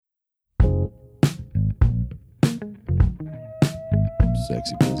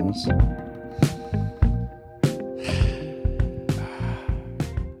sexy business.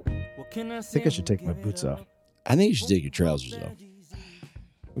 I think I should take my boots off. I think you should take your trousers off.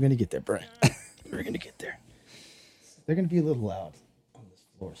 We're going to get there, Brian. We're going to get there. They're going to be a little loud on this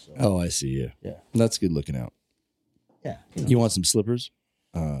floor. So. Oh, I see. Yeah. Yeah. That's good looking out. Yeah. You want some slippers?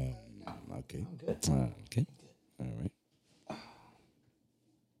 Okay. I'm good. Okay. All right.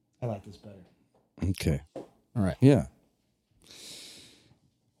 I like this better. Okay. All right. Yeah.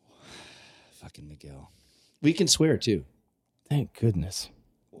 Fucking Miguel. We can swear too. Thank goodness.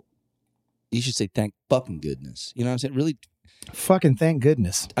 You should say thank fucking goodness. You know what I'm saying? Really, Fucking thank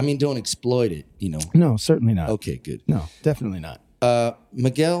goodness. I mean, don't exploit it, you know. No, certainly not. Okay, good. No, definitely not.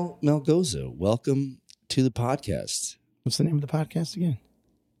 Miguel Melgoza, welcome to the podcast. What's the name of the podcast again?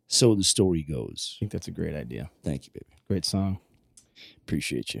 So the story I goes. think that's a great idea. Thank you, baby. Great song.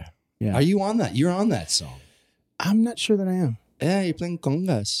 Appreciate you. Yeah. Are you on that? You're on that song. I'm not sure that I am. Yeah, you're playing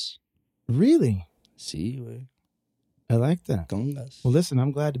congas. Really? See, güey. I like that. Congas. Well, listen,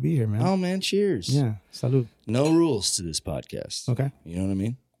 I'm glad to be here, man. Oh, man, cheers. Yeah. Salud. No rules to this podcast. Okay. You know what I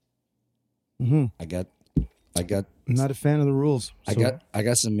mean? Mm-hmm. I got I'm not a fan of the rules. I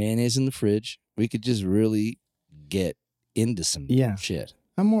got some mayonnaise in the fridge. We could just really get into some shit.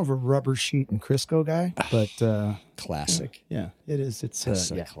 I'm more of a rubber sheet and Crisco guy, but Classic. yeah, it is. It's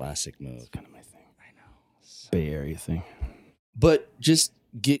That's a yeah, classic move. it's kind of my thing. I know. Bay Area thing. But just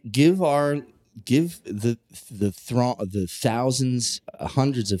give the thousands,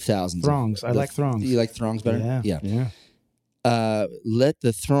 hundreds of thousands. Throngs. I like throngs. You like throngs better? Yeah. Let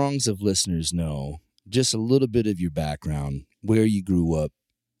the throngs of listeners know just a little bit of your background, where you grew up,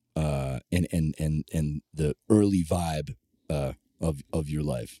 and the early vibe of your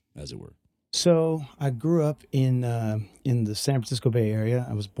life, as it were. So I grew up in the San Francisco Bay Area.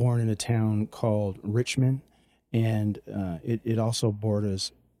 I was born in a town called Richmond, and it also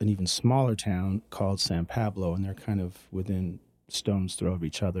borders an even smaller town called San Pablo, and they're kind of within stone's throw of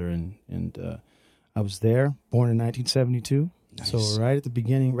each other. And I was there, born in 1972. Nice. So right at the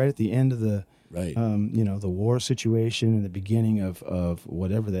beginning, right at the end of the Right. the war situation and the beginning of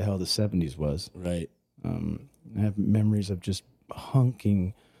whatever the hell the 70s was. Right. I have memories of just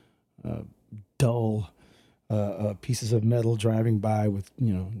hunking, dull pieces of metal driving by with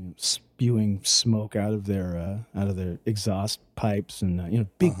spewing smoke out of their exhaust pipes and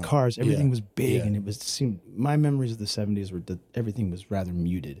big cars. Everything was big, and it seemed my memories of the 70s were that everything was rather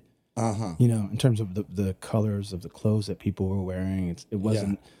muted. In terms of the colors of the clothes that people were wearing, it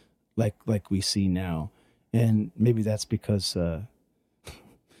wasn't like we see now, and maybe that's because the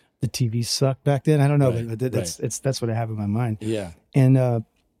TV sucked back then. I don't know, but that's what I have in my mind. Yeah. And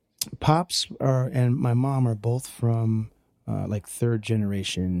Pops and my mom are both from like third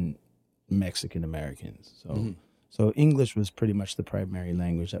generation Mexican Americans. So English was pretty much the primary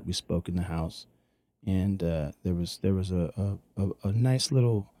language that we spoke in the house, and there was a nice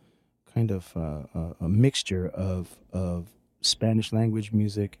little kind of a mixture of Spanish language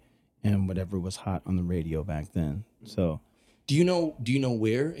music and whatever was hot on the radio back then. So, do you know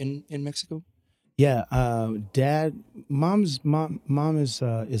where in Mexico? Yeah, mom's mom is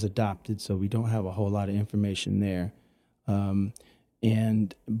adopted, so we don't have a whole lot of information there.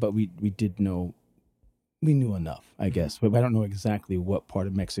 But we knew enough, I guess. But I don't know exactly what part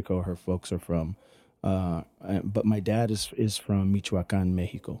of Mexico her folks are from. But my dad is from Michoacan,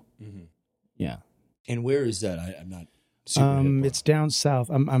 Mexico. Mm-hmm. Yeah. And where is that? I'm not. Super hip on. It's down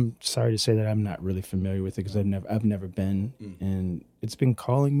south. I'm sorry to say that I'm not really familiar with it because I've never been, and it's been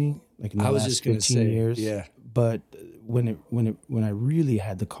calling me like in the last 15 years. Yeah. But when I really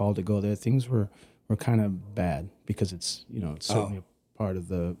had the call to go there, things were kind of bad because it's certainly a part of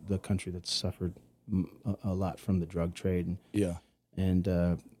the country that's suffered a lot from the drug trade.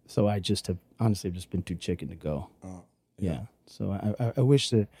 And so I just have honestly just been too chicken to go. Yeah. So I wish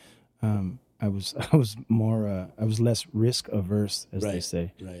that. I was more I was less risk averse, as they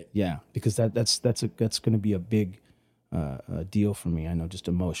say. Right. Yeah, because that's going to be a big deal for me. I know, just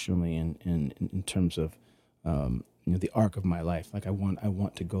emotionally and in terms of the arc of my life. Like I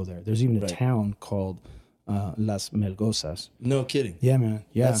want to go there. There's even a town called Las Melgosas. No kidding. Yeah, man.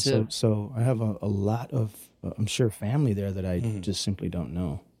 Yeah. That's so I have a lot of I'm sure family there that I just simply don't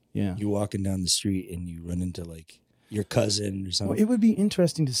know. Yeah. You're walking down the street and you run into like your cousin or something. Well, it would be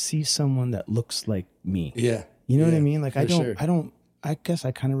interesting to see someone that looks like me. Yeah. You know what I mean? Like I guess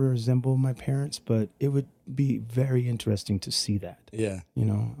I kind of resemble my parents, but it would be very interesting to see that. Yeah.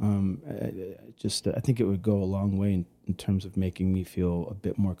 I think it would go a long way in terms of making me feel a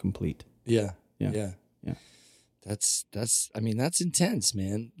bit more complete. Yeah. Yeah. Yeah. Yeah. That's that's intense,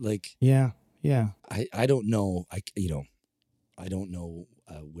 man. Like Yeah. I don't know. I don't know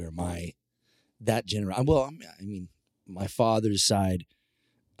where that generation. Well, I mean, my father's side,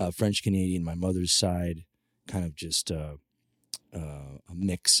 French Canadian. My mother's side, kind of just a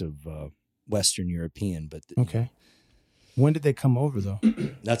mix of Western European. But Okay. When did they come over, though?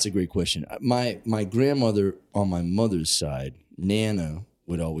 that's a great question. My grandmother on my mother's side, Nana,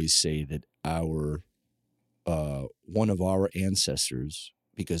 would always say that one of our ancestors,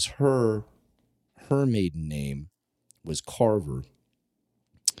 because her maiden name was Carver,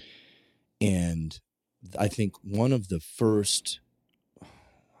 and I think one of the first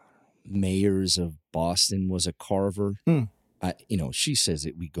mayors of Boston was a Carver. She says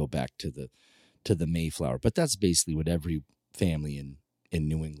that we go back to the Mayflower, but that's basically what every family in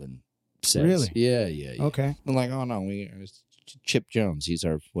New England says. Really? Yeah. Okay. I'm like, oh no, it's Chip Jones. He's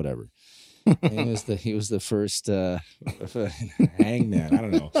our whatever. he was the first hangman. I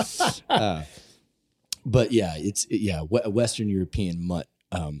don't know. But yeah, it's Western European mutt.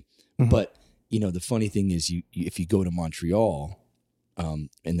 But the funny thing is, you if you go to Montreal,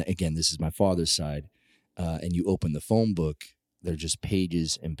 and again, this is my father's side, and you open the phone book, they're just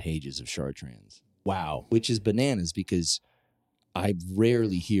pages and pages of Chartrans. Wow. Which is bananas because I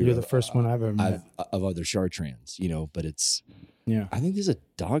rarely hear. You're the first one I've ever met of other Chartrans, but it's. Yeah. I think there's a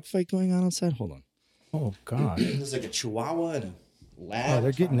dog fight going on outside. Hold on. Oh God. There's like a Chihuahua and a lab. Oh,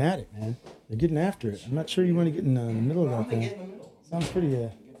 they're getting at it, man. They're getting after it. I'm not sure you want to get in the middle of that thing. Sounds pretty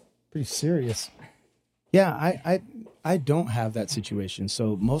serious. Yeah, I don't have that situation.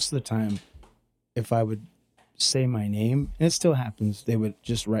 So most of the time, if I would say my name, and it still happens, they would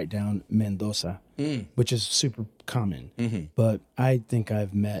just write down Mendoza, which is super common. Mm-hmm. But I think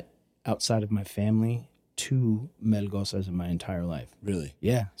I've met outside of my family 2 Melgosas in my entire life. Really?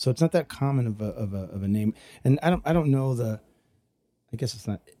 Yeah. So it's not that common of a name, and I don't know I guess it's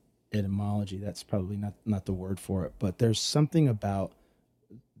not etymology. That's probably not the word for it. But there's something about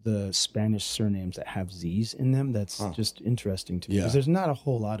the Spanish surnames that have Z's in them that's just interesting to me because there's not a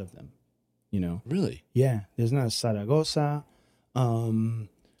whole lot of them. Really? Yeah. There's not a Zaragoza.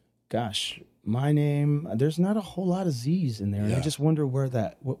 My name. There's not a whole lot of Z's in there, and I just wonder where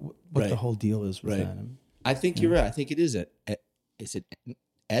what the whole deal is with that. I think you're right. I think it is is it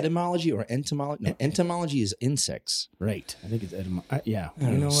etymology or entomology? No, entomology is insects. Right. I think it's etymology. Yeah.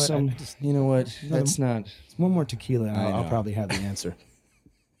 You know what? You know what? That's not. One more tequila, and I'll probably have the answer.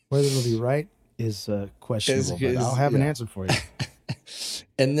 Whether it'll be right is questionable, but I'll have an answer for you.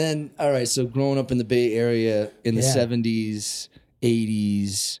 And then, all right. So growing up in the Bay Area in the 70s.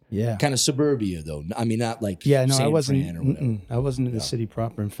 80s, kind of suburbia though. I mean, not like I wasn't in the city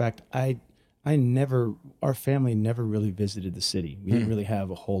proper. In fact, our family never really visited the city. We didn't really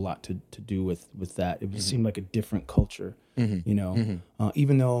have a whole lot to do with that. It seemed like a different culture,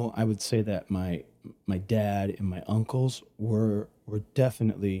 even though I would say that my dad and my uncles were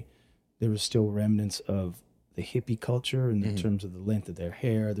definitely, there were still remnants of the hippie culture in terms of the length of their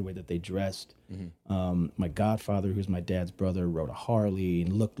hair, the way that they dressed. My godfather, who's my dad's brother, rode a Harley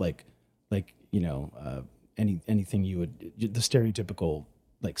and looked like anything you would, the stereotypical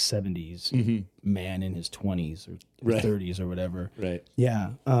like 70s man in his 20s or 30s or whatever. Right.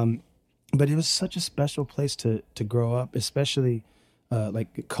 Yeah. But it was such a special place to grow up, especially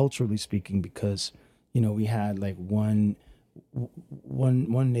like culturally speaking, because we had like one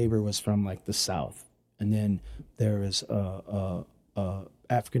neighbor was from like the South. And then there was a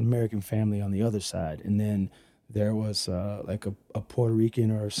African American family on the other side, and then there was like a Puerto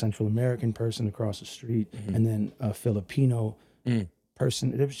Rican or a Central American person across the street, and then a Filipino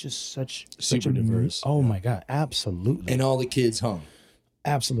person. It was just such super diverse. Oh my God, absolutely! And all the kids hung.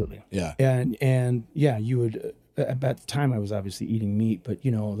 Absolutely, yeah. And yeah, you would. At the time, I was obviously eating meat, but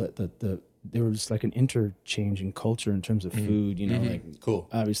there was like an interchange in culture in terms of food, like cool.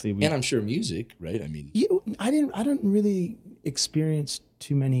 Obviously, and I'm sure music, right? I mean, I didn't really experience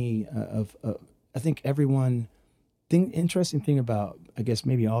too many of. I think interesting thing about, I guess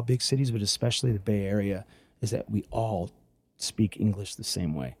maybe all big cities, but especially the Bay Area, is that we all speak English the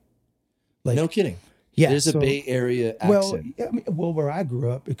same way. Like, no kidding. Yeah, there's a Bay Area accent. Well, where I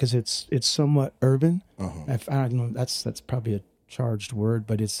grew up, because it's somewhat urban. I don't know. That's probably a charged word,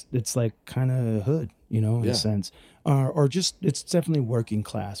 but it's like kind of hood, in a sense, or just it's definitely working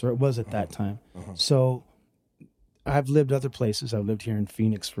class, or it was at that time. So I've lived other places. I've lived here in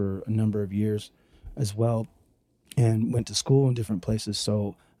Phoenix for a number of years as well, and went to school in different places.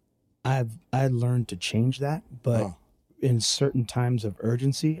 So I learned to change that, but in certain times of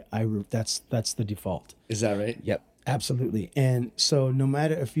urgency, that's the default. Is that right? Yep, absolutely. And so no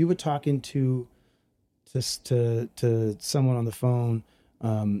matter if you were talking to someone on the phone,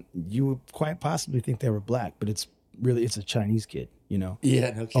 you would quite possibly think they were black, but it's really, it's a Chinese kid, you know,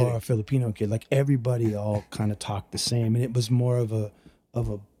 Yeah, no kidding. or a Filipino kid. Like everybody all kind of talked the same, and it was more of a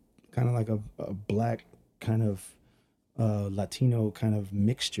kind of like a black kind of Latino kind of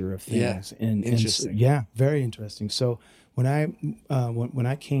mixture of things. Yeah, And interesting. yeah, very interesting. So when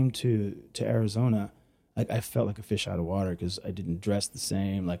I came to Arizona, I felt like a fish out of water because I didn't dress the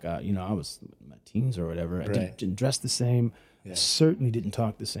same. Like you know, I was in my teens or whatever. I Right. didn't dress the same. Yeah. I certainly didn't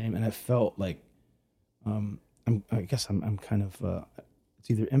talk the same, and I felt like I guess I'm kind of it's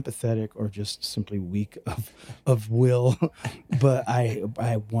either empathetic or just simply weak of will, but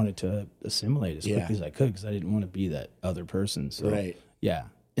I wanted to assimilate as quickly as I could because I didn't want to be that other person. So Right. yeah,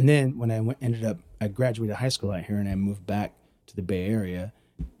 and then when I graduated high school out here and I moved back to the Bay Area,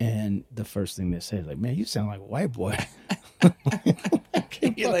 and the first thing they said is like, "Man, you sound like a white boy."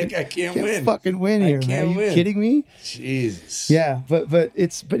 You're like, I can't win. Fucking win here, man. Are you kidding me? Jesus. Yeah, but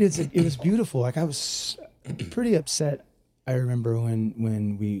it was beautiful. Like I was pretty upset. I remember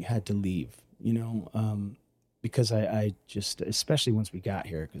when we had to leave, you know, because I just, especially once we got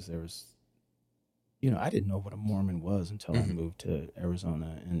here, because there was, you know, I didn't know what a Mormon was until I moved to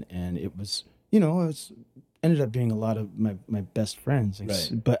Arizona, and it was, you know, it was ended up being a lot of my best friends,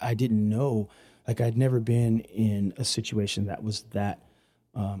 Right. but I didn't know, like I'd never been in a situation that was that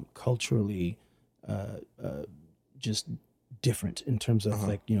culturally just different in terms of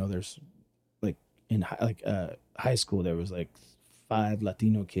like, you know, there's like in high school there was like 5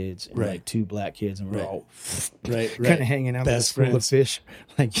 Latino kids and like 2 black kids, and we're all right. kind of hanging out Best with a school friends. of fish.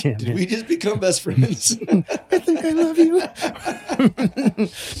 Like, yeah, Did man. we just become best friends? I think I love you.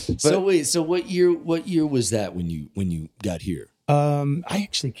 So wait, so what year was that when you got here? I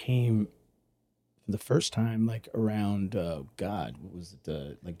actually came for the first time like around God, what was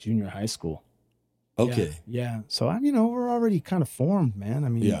it? Like junior high school. Okay. Yeah. So I'm, you know, we're already kind of formed, man. I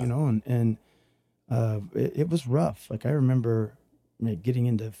mean, Yeah. you know, and it was rough. Like I remember getting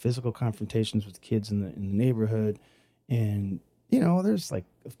into physical confrontations with kids in the neighborhood, and you know, there's like,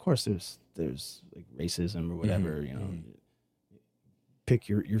 of course, there's like racism or whatever, you know. Pick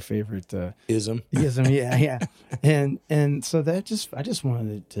your favorite Ism. ism, yeah. And so that I just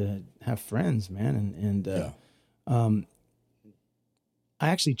wanted to have friends, man, and I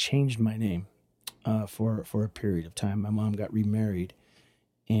actually changed my name for a period of time. My mom got remarried,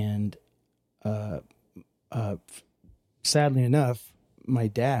 and sadly enough, my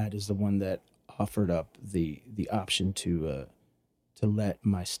dad is the one that offered up the option to let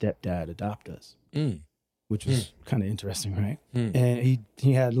my stepdad adopt us, which was kind of interesting, right? And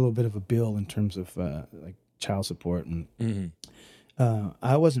he had a little bit of a bill in terms of like child support, and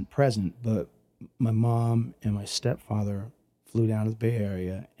I wasn't present, but my mom and my stepfather flew down to the Bay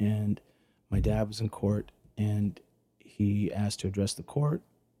Area, and my dad was in court, and he asked to address the court.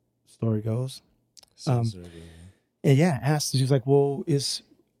 Story goes. And yeah, asked. She was like, "Well,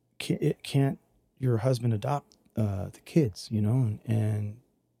 can't your husband adopt the kids?" You know, and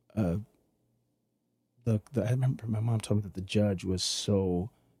I remember my mom told me that the judge was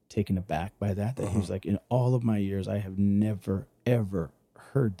so taken aback by that he was like, "In all of my years, I have never ever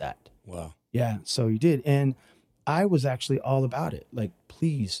heard that." Wow. Yeah, so he did, and I was actually all about it. Like,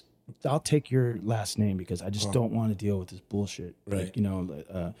 please, I'll take your last name because I just don't want to deal with this bullshit. Right. Like, you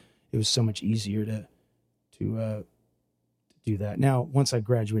know, it was so much easier to do that. Now, once I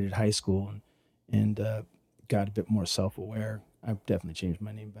graduated high school and got a bit more self-aware, I've definitely changed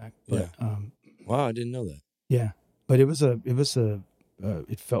my name back. But wow, I didn't know that. yeah, but it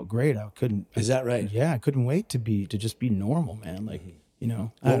felt great. Is that right? Yeah, I couldn't wait to just be normal, man. Like, you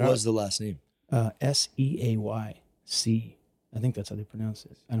know, What was the last name? Seayc. I think that's how they pronounce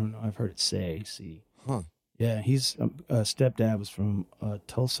it. I don't know. I've heard it say C. Huh. Yeah, he's stepdad was from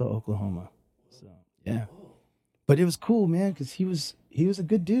Tulsa, Oklahoma. So yeah, but it was cool, man, because he was a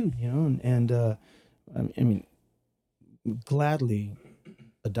good dude, you know, and I mean, gladly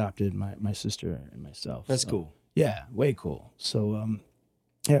adopted my sister and myself. That's cool. Yeah, way cool. So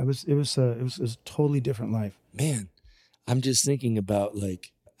yeah, it was a totally different life. Man, I'm just thinking about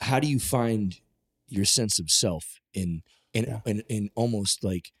like, how do you find your sense of self in almost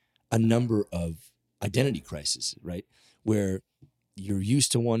like a number of identity crises, right? Where you're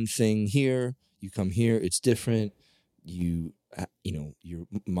used to one thing here, you come here, it's different. You know, your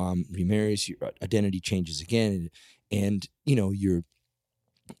mom remarries, your identity changes again, and you know, you're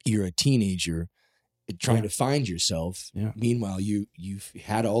a teenager trying to find yourself. Yeah. Meanwhile, you've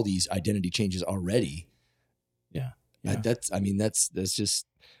had all these identity changes already. Yeah. That's just,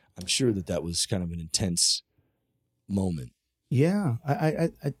 I'm sure that was kind of an intense moment. Yeah.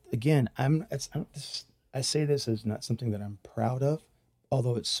 I again, I say this as not something that I'm proud of,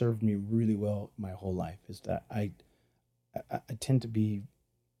 although it served me really well my whole life, is that I I tend to be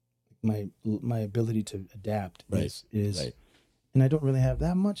my ability to adapt Right. is Right. and I don't really have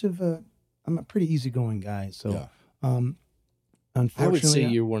that much of I'm a pretty easygoing guy. So, Yeah. unfortunately, I would say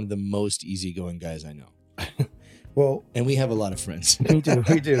you're one of the most easygoing guys I know. well, And we have a lot of friends. we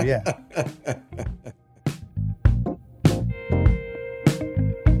do, yeah.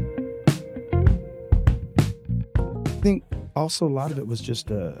 I think also a lot of it was just,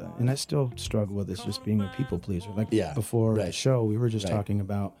 and I still struggle with this, just being a people pleaser. Like Yeah, before the right. show, we were just Right. talking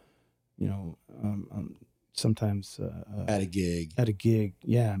about, you know, sometimes At a gig. at a gig,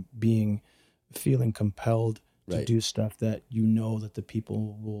 feeling compelled to Right. do stuff that you know that the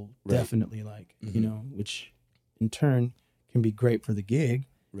people will Right. definitely like, Mhm. you know, which in turn can be great for the gig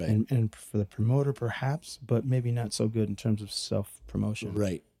Right. and for the promoter perhaps, but maybe not so good in terms of self promotion.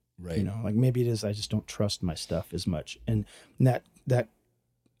 Right. Right. You know, like maybe it is I just don't trust my stuff as much, and that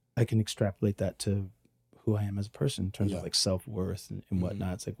I can extrapolate that to who I am as a person in terms Yeah. of like self worth and Mhm.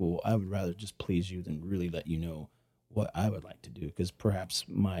 whatnot. It's like, well, I would rather just please you than really let you know what I would like to do because perhaps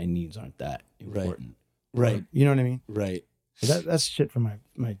my needs aren't that important. Right. You know what I mean? Right. That's shit from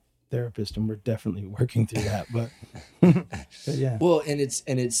my therapist, and we're definitely working through that. But, but yeah, Well, and it's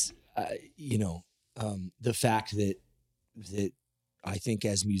the fact that I think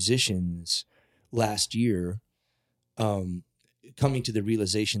as musicians last year, coming to the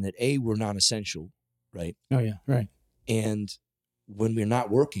realization that we're non-essential, right? oh yeah, right, And when we're not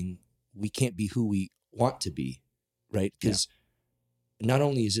working, we can't be who we want to be, right? Because not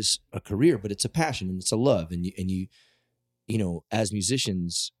only is this a career, but it's a passion and it's a love, and you as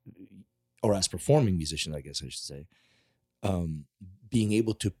musicians or as performing musicians, I guess I should say, being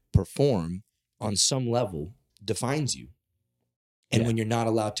able to perform on some level defines you. And Yeah. when you're not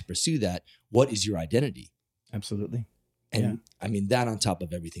allowed to pursue that, what is your identity? absolutely. And Yeah. I mean, that on top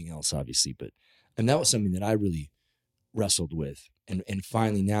of everything else, obviously, and that was something that I really wrestled with. And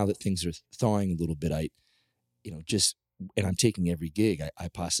finally, now that things are thawing a little bit, and I'm taking every gig I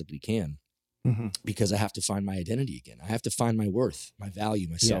possibly can Mm-hmm. because I have to find my identity again. I have to find my worth, my value,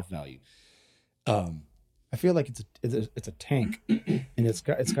 my self-value. I feel like it's a tank, and it's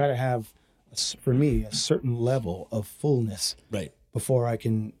got to have, for me, a certain level of fullness Right. before I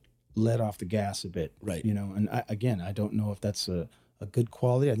can let off the gas a bit. Right. You know, and I don't know if that's a good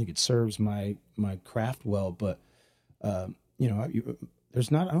quality. I think it serves my craft well, but I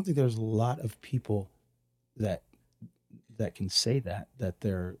don't think there's a lot of people that can say that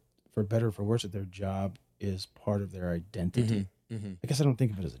they're, for better or for worse, that their job is part of their identity. Mm-hmm. I guess I don't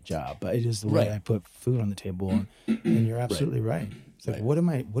think of it as a job, but it is the Right. way I put food on the table. And you're absolutely right. It's like, Right. what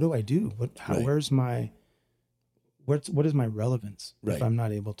do I do? Right. What is my relevance if Right. I'm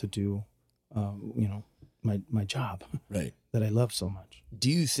not able to do, my job Right. that I love so much? Do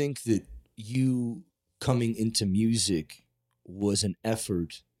you think that you coming into music was an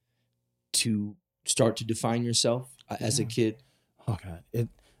effort to start to define yourself as a kid? Oh God,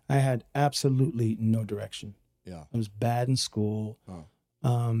 I had absolutely no direction. Yeah. I was bad in school. Oh.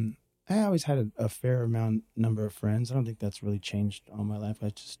 I always had a fair number of friends. I don't think that's really changed all my life.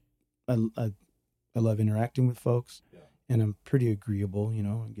 I love interacting with folks, and I'm pretty agreeable,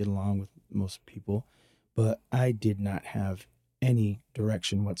 and get along with most people. But I did not have any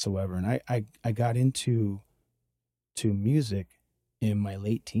direction whatsoever, and I got into music in my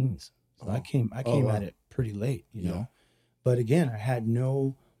late teens. So I came wow. at it pretty late, you Yeah. know. But again, I had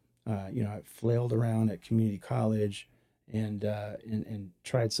no, I flailed around at community college and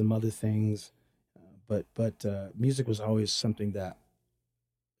tried some other things, but music was always something that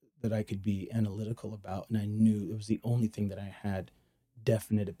I could be analytical about, and I knew it was the only thing that I had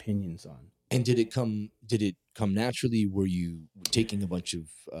definite opinions on. And did it come naturally? Were you taking a bunch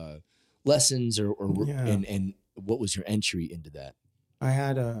of lessons, or Yeah. and what was your entry into that? I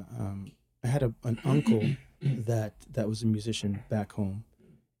had an uncle that was a musician back home,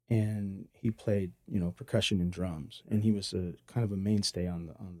 and he played percussion and drums, and he was a kind of a mainstay on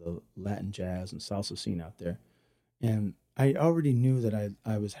the Latin jazz and salsa scene out there. And I already knew that I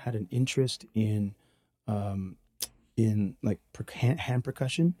had an interest in like hand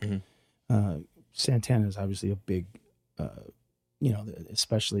percussion. Mhm. Santana is obviously a big,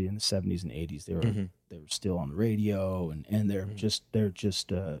 especially in the 70s and 80s, they were still on the radio, and they're just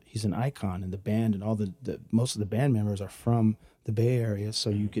he's an icon in the band, and all the most of the band members are from the Bay Area, so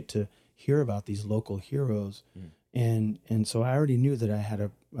you get to hear about these local heroes, and so I already knew that I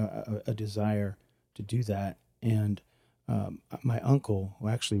had a desire to do that. And my uncle, who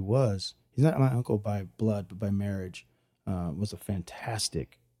actually he's not my uncle by blood but by marriage, was a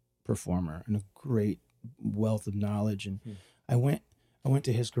fantastic performer and a great wealth of knowledge. And I went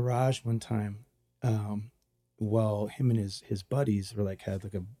to his garage one time well, him and his buddies were like had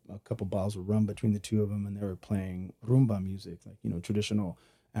like a couple bottles of rum between the two of them, and they were playing rumba music, like traditional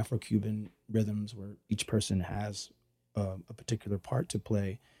Afro-Cuban rhythms, where each person has a particular part to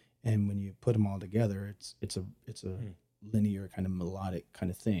play, and when you put them all together, it's a linear kind of melodic kind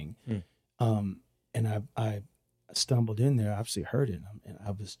of thing. And I stumbled in there, obviously heard it, and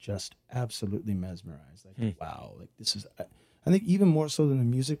I was just absolutely mesmerized. Like, wow, like this is. I think even more so than the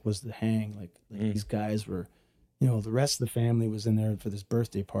music was the hang. Like these guys were, the rest of the family was in there for this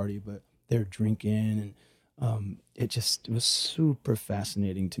birthday party, but they're drinking, and it was super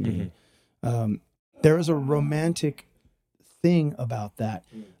fascinating to me. There is a romantic thing about that,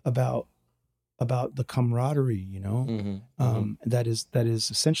 about the camaraderie, that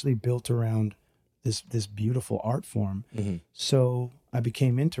is essentially built around this beautiful art form. So I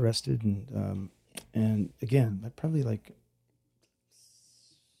became interested, and again, probably like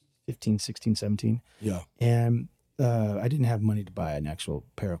 15, 16, 17. Yeah. And I didn't have money to buy an actual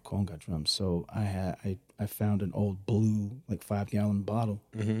pair of conga drums, so I found an old blue like 5-gallon bottle,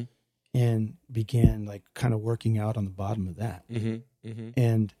 and began like kind of working out on the bottom of that.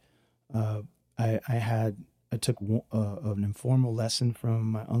 And I took an informal lesson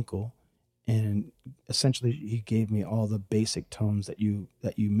from my uncle, and essentially he gave me all the basic tones that you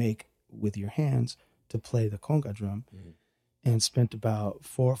make with your hands to play the conga drum. And spent about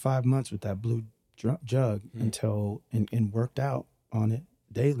 4 or 5 months with that blue jug until and worked out on it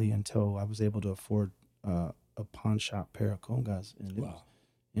daily until I was able to afford a pawn shop pair of congas.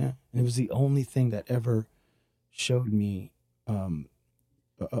 And it was the only thing that ever showed me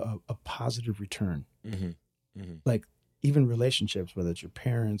a positive return. Like even relationships, whether it's your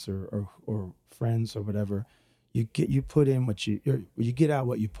parents or friends or whatever, you put in what you get out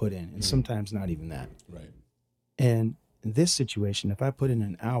what you put in, and sometimes not even that. Right. And in this situation, if I put in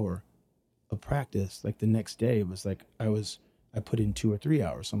an hour of practice, like the next day, it was like I put in 2 or 3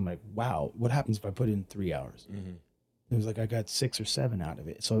 hours. So I'm like, wow, what happens if I put in 3 hours? It was like I got 6 or 7 out of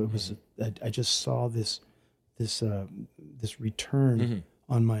it. So it was I just saw this return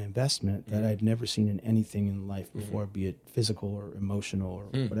on my investment that I'd never seen in anything in life before, be it physical or emotional or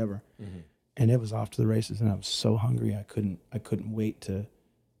whatever. And it was off to the races, and I was so hungry I couldn't wait to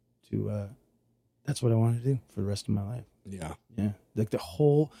that's what I wanted to do for the rest of my life. Yeah. Like the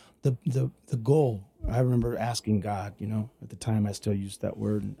goal. I remember asking God, at the time I still used that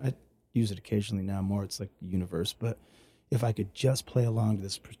word, and I use it occasionally now more. It's like the universe. But if I could just play along to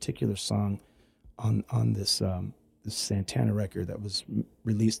this particular song on this Santana record that was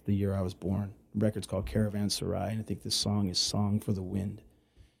released the year I was born. The record's called Caravanserai, and I think this song is Song for the Wind.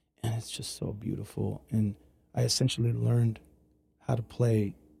 And it's just so beautiful. And I essentially learned how to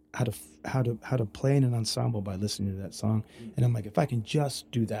play how to play in an ensemble by listening to that song. And I'm like, if I can just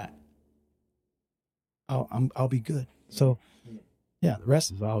do that, I'll be good. So yeah, the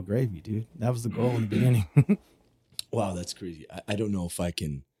rest is all gravy, dude. That was the goal in the beginning. Wow, that's crazy. I don't know if I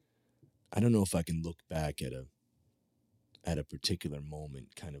can look back at a particular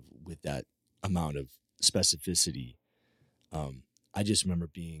moment kind of with that amount of specificity. I just remember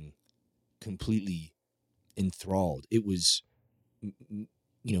being completely enthralled. It was,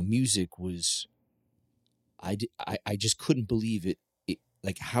 music was, I just couldn't believe it.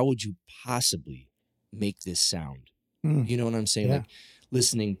 Like, how would you possibly make this sound? You know what I'm saying? Yeah. Like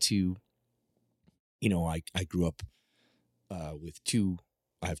listening to, I grew up with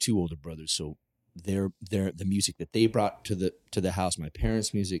I have 2 older brothers, so they're the music that they brought to the house, my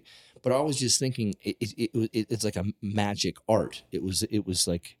parents' music. But I was just thinking, it's like a magic art. It was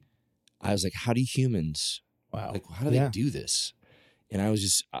like, I was like, how do humans? Wow. Like, how do they do this? And I was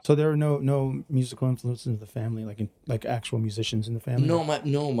just so there are no musical influences in the family, like actual musicians in the family.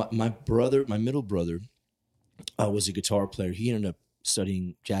 My brother, my middle brother, was a guitar player. He ended up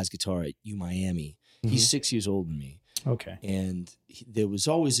studying jazz guitar at UMiami. He's 6 years older than me. Okay. And there was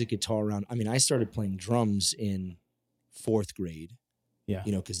always a guitar around. I mean, I started playing drums in 4th grade. Yeah.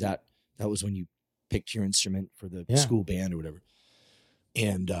 Because that was when you picked your instrument for the school band or whatever.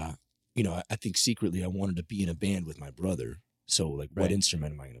 And, I think secretly I wanted to be in a band with my brother. So, like, what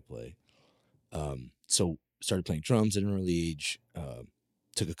instrument am I going to play? So started playing drums at an early age.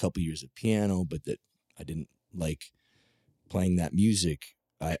 Took a couple years of piano, but that I didn't like playing that music.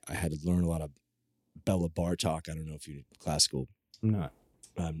 I had to learn a lot of Bela Bartok. I don't know if you're classical. I'm not.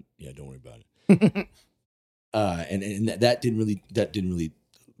 Yeah, don't worry about it. And that didn't really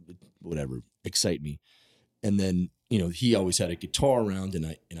whatever excite me. And then he always had a guitar around,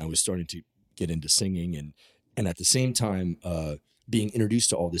 and I was starting to get into singing, and at the same time being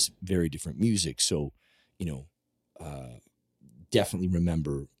introduced to all this very different music. So definitely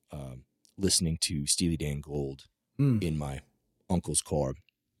remember listening to Steely Dan Gold in my uncle's car.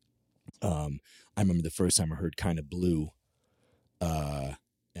 I remember the first time I heard Kind of Blue, and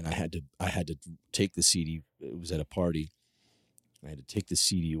I had to take the CD. It was at a party. I had to take the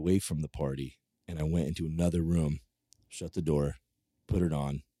CD away from the party, and I went into another room, shut the door, put it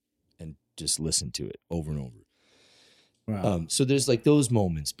on, and just listened to it over and over. Wow. So there's like those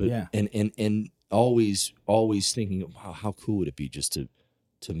moments, but Yeah. and always thinking, wow, how cool would it be just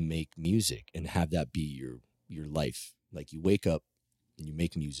to make music and have that be your life? Like you wake up and you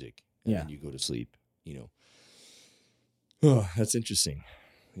make music, and then you go to sleep. You know. Oh, that's interesting.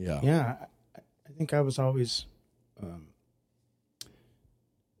 Yeah. Yeah, I think I was always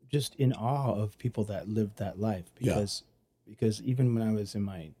just in awe of people that lived that life because even when I was in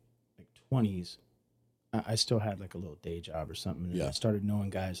my 20s, I still had like a little day job or something. And I started knowing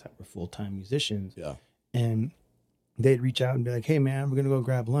guys that were full-time musicians. Yeah. And they'd reach out and be like, "Hey man, we're going to go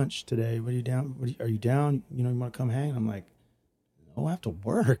grab lunch today. What are you down? Are you down? You want to come hang?" And I'm like, "No, I have to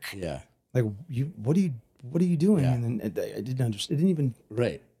work." Yeah. Like what are you doing? Yeah. And then I didn't understand. It didn't even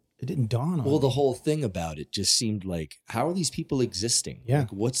It didn't dawn on me. Well, the whole thing about it just seemed like, how are these people existing? Yeah.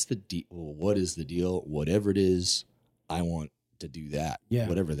 Like, what's the deal? Well, what is the deal? Whatever it is, I want to do that. Yeah.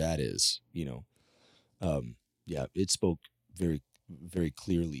 Whatever that is, it spoke very, very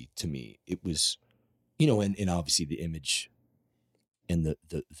clearly to me. It was, and obviously the image and the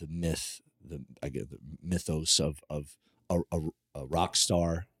myth, the mythos of a rock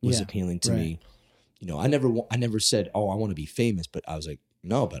star was appealing to me. I never said, "Oh, I want to be famous," but I was like,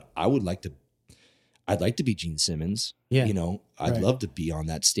 no, but I'd like to be Gene Simmons. Yeah. I'd love to be on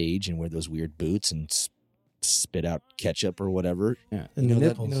that stage and wear those weird boots and spit out ketchup or whatever. Yeah. And the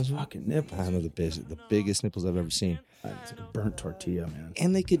nipples, fucking nipples. I know the biggest nipples I've ever seen. It's like a burnt tortilla, man.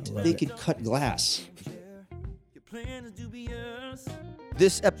 And they could cut glass.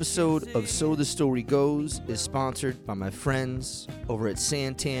 This episode of So the Story Goes is sponsored by my friends over at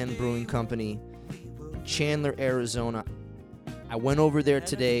Santan Brewing Company in Chandler, Arizona. I went over there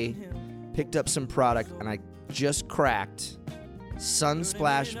today, picked up some product, and I just cracked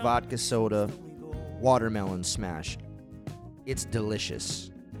Sunsplash Vodka Soda Watermelon Smash. It's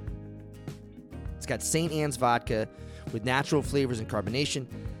delicious. It's got St. Anne's vodka with natural flavors and carbonation.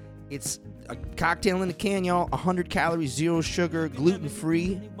 It's a cocktail in a can, y'all. 100 calories, 0 sugar,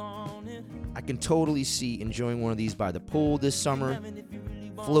 gluten-free. I can totally see enjoying one of these by the pool this summer,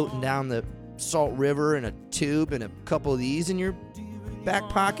 floating down the Salt River in a tube and a couple of these in your back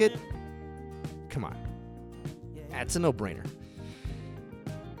pocket. Come on. That's a no-brainer.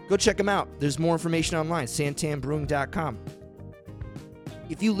 Go check them out. There's more information online, santanbrewing.com.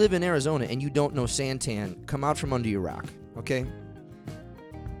 If you live in Arizona and you don't know Santan, come out from under your rock, okay?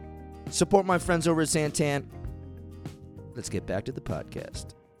 Support my friends over at Santan. Let's get back to the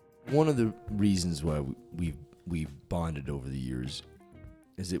podcast. One of the reasons why we've bonded over the years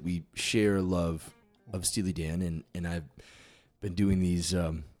is that we share a love of Steely Dan, and I've been doing these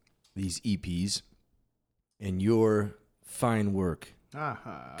EPs, and your fine work,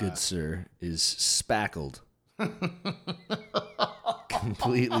 good sir, is spackled.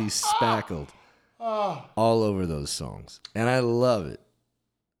 Completely spackled all over those songs. And I love it.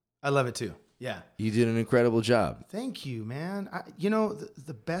 I love it too. Yeah. You did an incredible job. Thank you, man.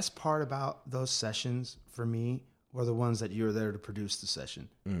 The best part about those sessions for me were the ones that you were there to produce the session.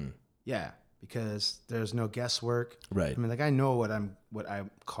 Yeah, because there's no guesswork. Right. I mean, like I know what I'm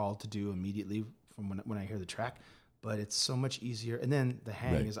called to do immediately from when I hear the track, but it's so much easier. And then the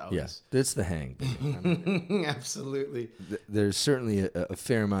hang is always. Yeah, it's the hang. Absolutely. There's certainly a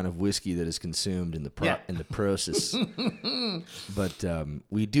fair amount of whiskey that is consumed in the process. But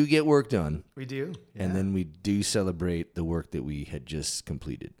we do get work done. We do. Yeah. And then we do celebrate the work that we had just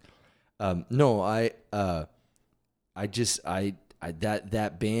completed. That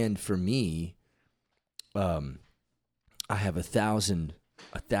band for me, I have 1,000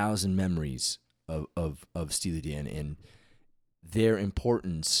 memories of Steely Dan, and their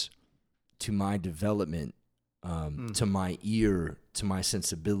importance to my development, to my ear, to my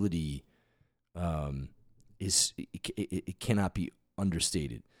sensibility, it cannot be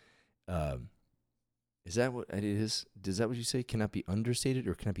understated. Is that what it is? Is that what you say? Cannot be understated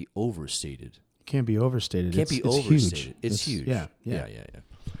or cannot be overstated? Can't be overstated. Can't be overstated. Huge. It's huge. Yeah.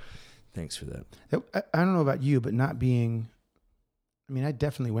 Thanks for that. I don't know about you, but not being. I mean, I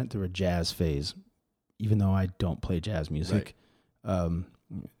definitely went through a jazz phase, even though I don't play jazz music. Right.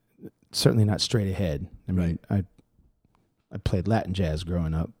 Certainly not straight ahead. I mean, I played Latin jazz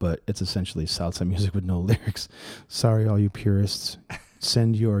growing up, but it's essentially salsa music with no lyrics. Sorry, all you purists.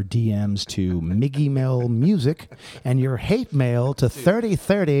 send your DMs to Miggy Mail Music and your hate mail to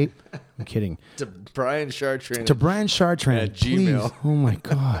 3030. I'm kidding. To Brian Chartrand. To Brian Chartrand. At Please. Gmail. Oh my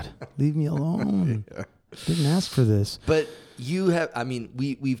God. Leave me alone. Didn't ask for this. But you have, I mean,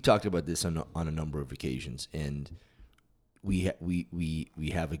 we've talked about this on a number of occasions, and we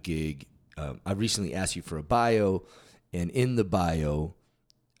have a gig. I recently asked you for a bio, and in the bio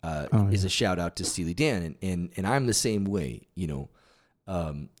is a shout out to Steely Dan, and I'm the same way, you know.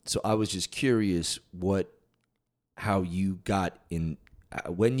 So I was just curious how you got in,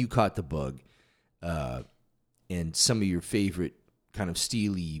 when you caught the bug, and some of your favorite kind of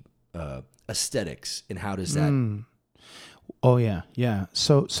Steely aesthetics, and how does that? Oh yeah.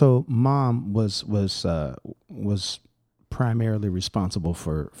 So Mom was primarily responsible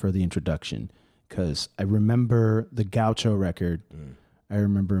for the introduction, because I remember the Gaucho record. I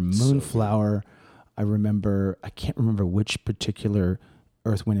remember Moonflower. I can't remember which particular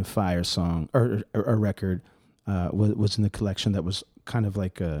Earth, Wind, and Fire song or record was in the collection that was kind of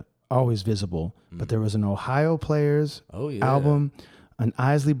like always visible. But there was an Ohio Players album, an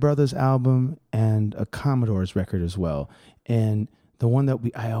Isley Brothers album, and a Commodores record as well. And the one that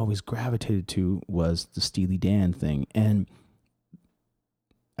I always gravitated to was the Steely Dan thing. And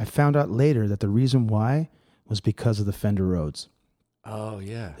I found out later that the reason why was because of the Fender Rhodes. Oh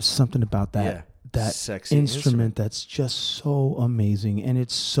yeah, there's something about that that sexy instrument that's just so amazing, and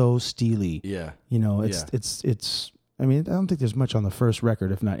it's so steely. Yeah, you know, it's. I mean, I don't think there's much on the first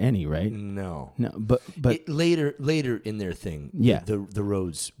record, if not any, right? No, but later in their thing, the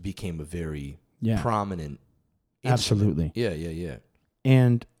Rhodes became a very prominent instrument. Absolutely. Yeah.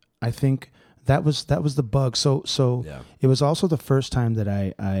 And I think that was the bug. So it was also the first time that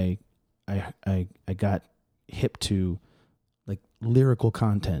I got hip to like lyrical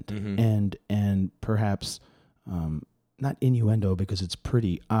content and perhaps not innuendo, because it's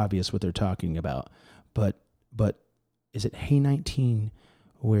pretty obvious what they're talking about, but is it Hey 19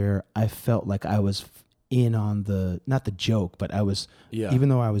 where I felt like I was in on not the joke, but I was, even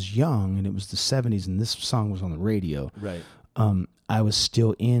though I was young and it was the 70s and this song was on the radio, right? I was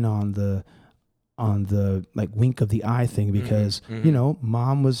still in on the like wink of the eye thing, because you know,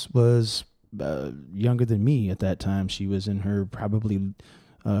 Mom was younger than me at that time. She was in her probably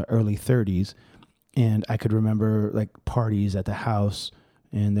early 30s, and I could remember like parties at the house,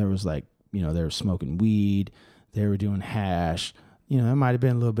 and there was like, you know, they were smoking weed, they were doing hash, you know, there might have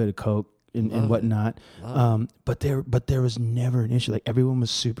been a little bit of coke and whatnot. But there was never an issue. Like, everyone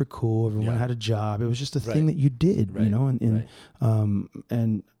was super cool. Everyone had a job. It was just a thing that you did, you know, and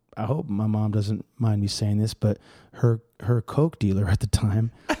I hope my mom doesn't mind me saying this, but her coke dealer at the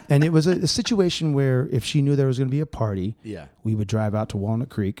time, and it was a situation where if she knew there was going to be a party, we would drive out to Walnut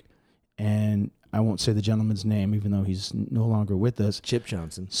Creek, and I won't say the gentleman's name, even though he's no longer with us. Chip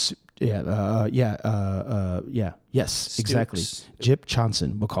Johnson. Yes, exactly. Jip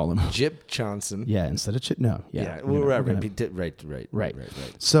Johnson, we'll call him. Jip Johnson. Yeah, instead of Chip. No, Right.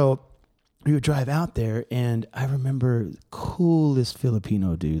 So we would drive out there, and I remember coolest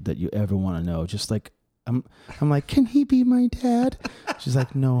Filipino dude that you ever want to know. Just like, I'm like, can he be my dad? She's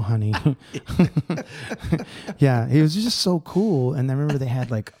like, no, honey. Yeah, he was just so cool. And I remember they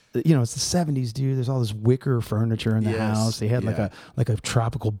had like, you know, it's the 70s, dude. There's all this wicker furniture in the house. They had like a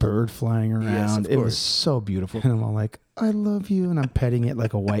tropical bird flying around. It was so beautiful. And I'm all like, I love you. And I'm petting it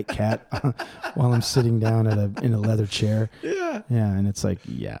like a white cat while I'm sitting down in a leather chair. Yeah. And it's like,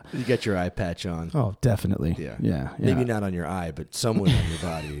 you got your eye patch on. Oh, definitely. Yeah. Maybe not on your eye, but somewhere on your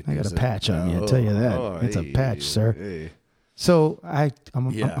body. I got a patch on me, I tell you that. It's a patch, sir. Hey. So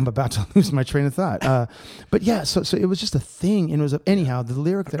I'm about to lose my train of thought. But yeah, so it was just a thing, and it was anyhow, the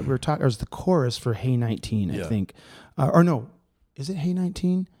lyric that we were talking, or was the chorus for Hey 19, I think, or no, is it Hey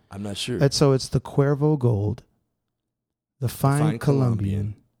 19? I'm not sure. So it's the Cuervo Gold, the fine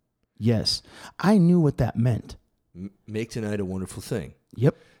Colombian. Yes, I knew what that meant. Make tonight a wonderful thing.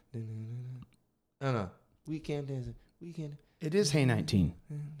 Yep. No, we can't dance. We can't. It is Hey 19.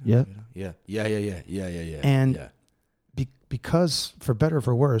 Yep. Yeah. And because for better or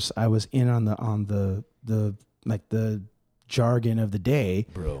for worse, I was in on the like the jargon of the day,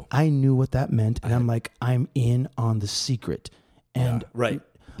 bro. I knew what that meant, and I'm like, I'm in on the secret, and right.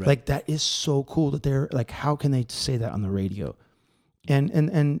 Like, that is so cool that they're like, how can they say that on the radio?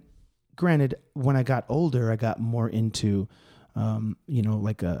 And granted, when I got older, I got more into, you know,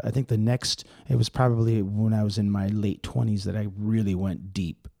 like I think it was probably when I was in my late 20s that I really went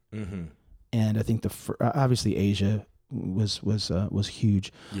deep, and I think obviously Asia was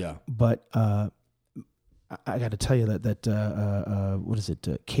huge. Yeah. But I got to tell you what is it?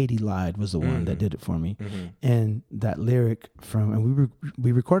 Katie Lied was the one that did it for me, and that lyric from, and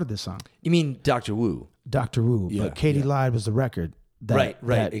we recorded this song. You mean Dr. Wu? Dr. Wu, Yeah, but Katie yeah. Lied was the record that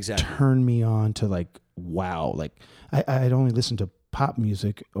Right, exactly. turned me on to like, wow, like I'd only listened to pop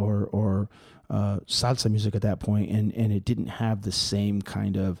music or salsa music at that point, and it didn't have the same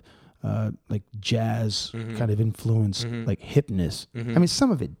kind of like jazz kind of influence, like hipness. I mean,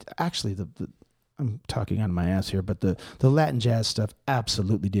 some of it actually, the I'm talking out of my ass here, but the Latin jazz stuff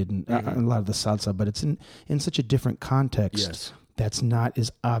absolutely didn't. A lot of the salsa, but it's in such a different context. Yes. That's not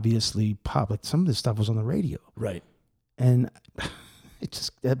as obviously pop. Like some of this stuff was on the radio, Right. and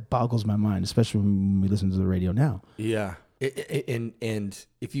that boggles my mind, especially when we listen to the radio now. Yeah. And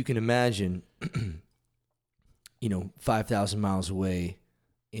if you can imagine, 5,000 miles away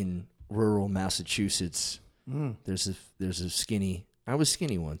in rural Massachusetts, there's a skinny. I was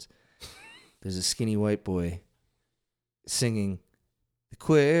skinny once. There's a skinny white boy singing the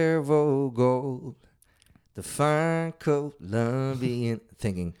Cuervo Gold, the fine Colombian,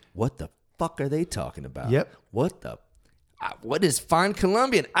 thinking, what the fuck are they talking about? Yep. What is fine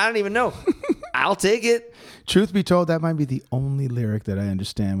Colombian? I don't even know. I'll take it. Truth be told, that might be the only lyric that I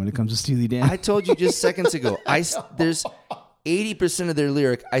understand when it comes to Steely Dan. I told you just seconds ago. There's 80% of their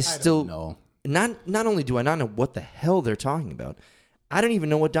lyric. I still know. Not only do I not know what the hell they're talking about, I don't even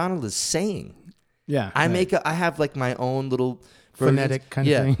know what Donald is saying. Yeah. I have like my own little phonetic kind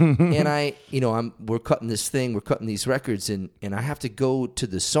of thing. And we're cutting this thing, we're cutting these records, and I have to go to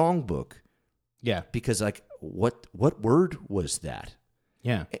the songbook. Yeah. Because like, what word was that?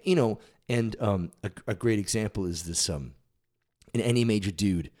 Yeah. And a great example is this, in Any Major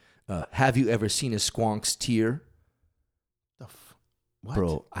Dude, have you ever seen a squonk's tear? What?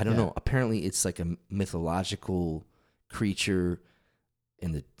 Bro, I don't know. Apparently it's like a mythological creature,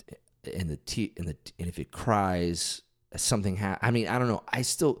 and if it cries, something happens. I mean, I don't know. I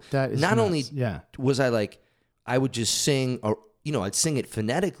still, that is not nuts. only was I like, I would just sing, or I'd sing it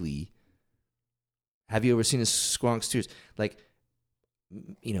phonetically. Have you ever seen a squonk's tears? Like,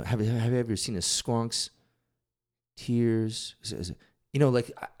 have you ever seen a squonk's tears?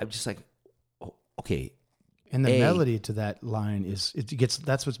 Like, I'm just like, oh, okay. And the melody to that line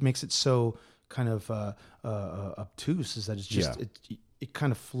that's what makes it so kind of obtuse, is that it's just it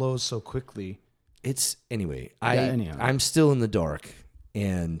kind of flows so quickly. I'm still in the dark,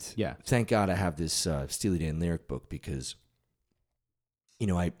 and thank God I have this Steely Dan lyric book, because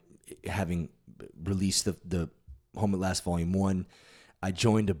I, having released the Home at Last Volume 1, I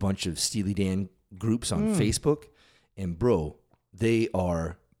joined a bunch of Steely Dan groups on Facebook, and bro, they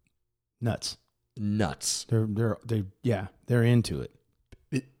are nuts. They're into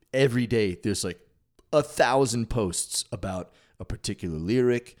it. Every day there's like 1,000 posts about a particular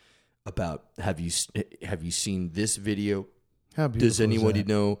lyric, about have you seen this video? How beautiful does anybody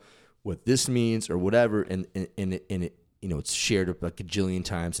know what this means, or whatever? And it it's shared up like a gajillion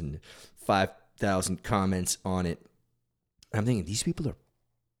times, and 5,000 comments on it. I'm thinking, these people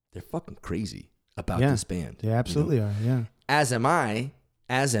they're fucking crazy about this band. They absolutely are. Yeah. As am I.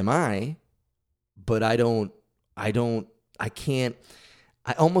 But I can't.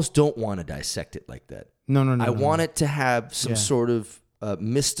 I almost don't want to dissect it like that. No. I want it to have some sort of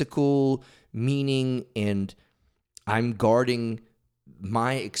mystical meaning, and I'm guarding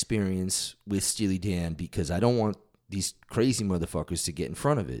my experience with Steely Dan because I don't want these crazy motherfuckers to get in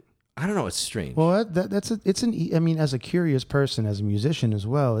front of it. I don't know. It's strange. Well, I mean, as a curious person, as a musician as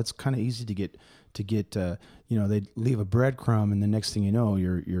well, it's kind of easy to get. They leave a breadcrumb, and the next thing you know,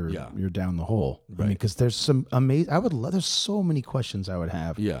 you're down the hole. Right. I mean, because there's some amazing. There's so many questions I would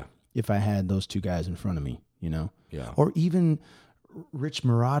have. Yeah. If I had those two guys in front of me, Yeah. or even Rich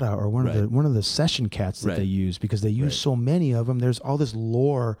Murata, or one of the session cats that they use, because they use so many of them. There's all this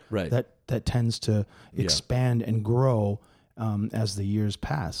lore that tends to expand and grow as the years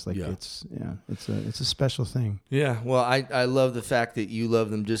pass. Like it's a special thing. Yeah. Well, I love the fact that you love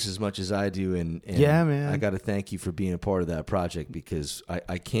them just as much as I do, and yeah, man. I got to thank you for being a part of that project, because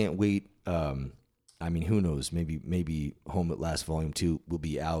I can't wait. I mean, who knows? Maybe Home at Last Volume 2 will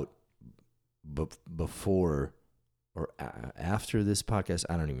be out before or after this podcast.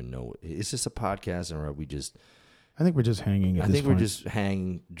 I don't even know. Is this a podcast, or are we just? I think we're just hanging. We're just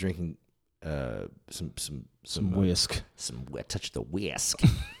hanging, drinking some whisk, some wet touch the whisk.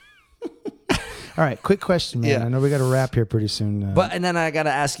 All right, quick question, man. Yeah. I know we got to wrap here pretty soon. And then I got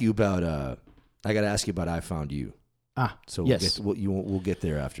to ask you about I Found You. So yes, we'll get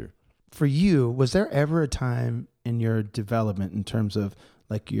there after. For you, was there ever a time in your development, in terms of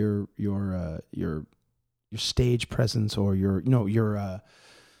like your stage presence, or your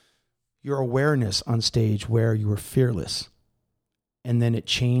your awareness on stage where you were fearless, and then it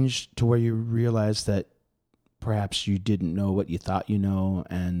changed to where you realized that perhaps you didn't know what you thought you know,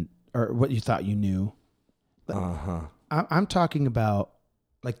 or what you thought you knew. I'm talking about,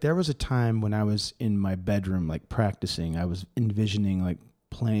 like, there was a time when I was in my bedroom, like, practicing. I was envisioning, like,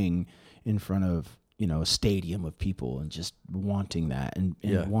 playing in front of, a stadium of people and just wanting that and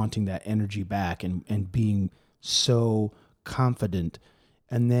wanting that energy back and being so confident.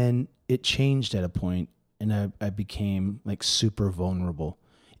 And then it changed at a point, and I became, like, super vulnerable.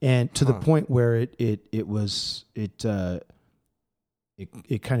 And to the point where it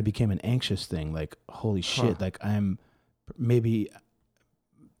kind of became an anxious thing. Like, holy shit! Like, I'm maybe.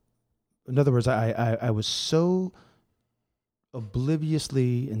 In other words, I was so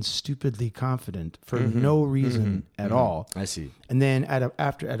obliviously and stupidly confident for no reason at all. I see. And then at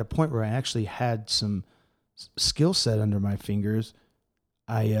a point where I actually had some skill set under my fingers,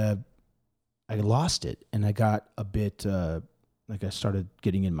 I lost it, and I got a bit. Like, I started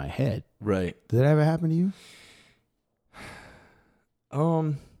getting in my head. Right. Did that ever happen to you?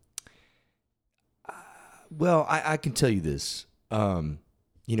 Well, I can tell you this.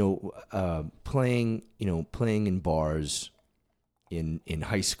 Playing in bars in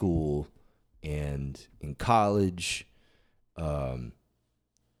high school and in college, and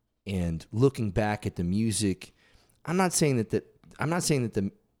looking back at the music, I'm not saying that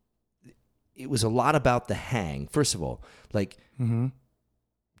it was a lot about the hang. First of all, like,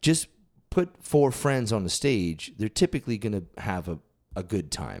 just put 4 friends on the stage. They're typically going to have a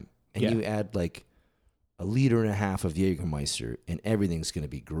good time. And you add, like, 1.5 liters of Jägermeister, and everything's going to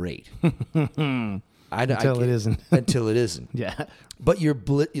be great. Until it isn't. Until it isn't. Yeah. But you're,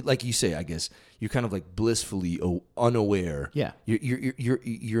 like you say, I guess, you're kind of, like, blissfully unaware. Yeah.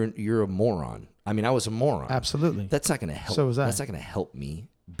 You're a moron. I mean, I was a moron. Absolutely. That's not going to help. So was I. That's not going to help me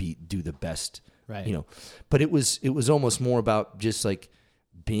do the best. Right. But it was almost more about just, like,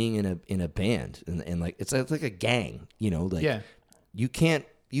 being in a band and like it's like a gang, like you can't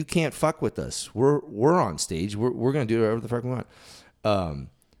fuck with us. We're on stage. We're gonna do whatever the fuck we want.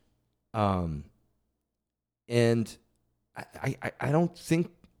 And I don't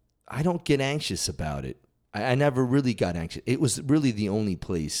get anxious about it. I never really got anxious. It was really the only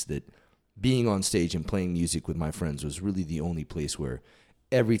place that being on stage and playing music with my friends was really the only place where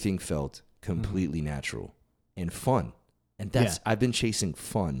everything felt completely natural and fun. And I've been chasing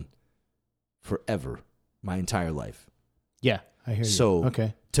fun forever, my entire life. Yeah, I hear you. So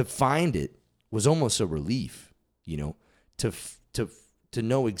okay. To find it was almost a relief, to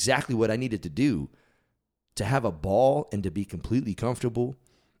know exactly what I needed to do, to have a ball and to be completely comfortable.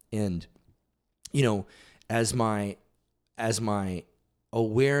 And, as my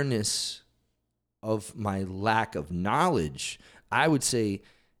awareness of my lack of knowledge, I would say,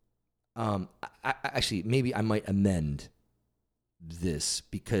 actually, maybe I might amend this,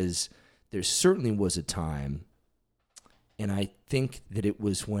 because there certainly was a time, and I think that it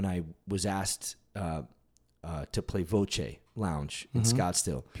was when I was asked to play Voce Lounge in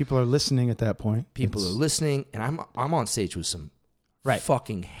Scottsdale. People are listening at that point. People are listening, and I'm on stage with some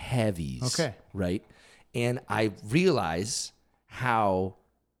fucking heavies. Okay. Right? And I realize how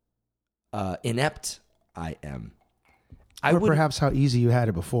inept I am. Or perhaps how easy you had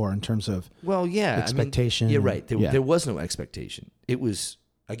it before in terms of expectation. You're right. There was no expectation. It was,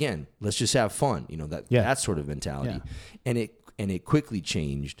 again, let's just have fun. That sort of mentality. Yeah. And it quickly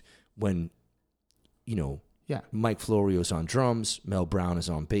changed when, Mike Florio's on drums, Mel Brown is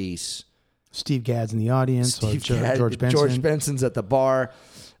on bass, Steve Gadd's in the audience, George Benson. George Benson's at the bar.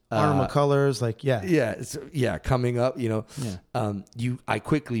 Arnold McCullers, coming up. Yeah. I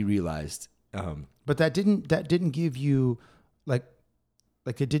quickly realized. But that didn't give you like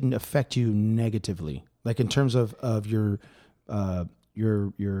it didn't affect you negatively, like in terms of your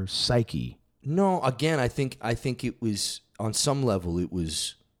psyche. No, again, I think it was on some level. It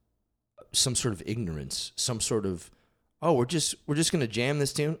was some sort of ignorance, some sort of, we're just gonna jam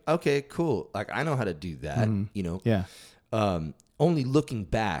this tune. Okay, cool. Like, I know how to do that. Yeah. Only looking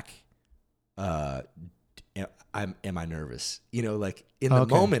back, am I nervous? Like in the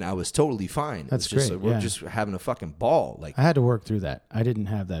moment, I was totally fine. That's just great. Like, we're just having a fucking ball. Like, I had to work through that. I didn't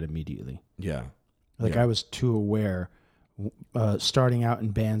have that immediately. Yeah. I was too aware, starting out in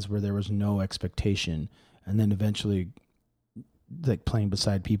bands where there was no expectation, and then eventually, like, playing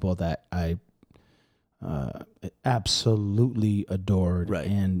beside people that I absolutely adored, right.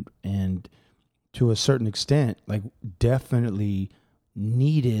 and to a certain extent, like, definitely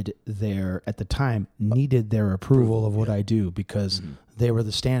needed their approval of what I do, because they were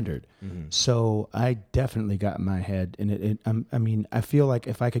the standard. Mm-hmm. So I definitely got in my head, and I mean, I feel like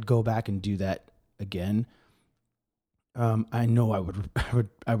if I could go back and do that again, I know I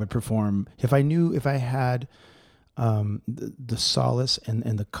would perform if I had the solace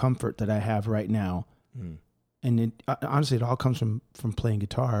and the comfort that I have right now. Mm. And honestly, it all comes from playing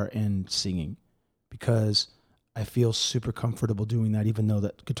guitar and singing, because I feel super comfortable doing that, even though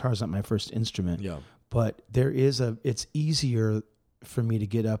that guitar is not my first instrument. Yeah. But it's easier for me to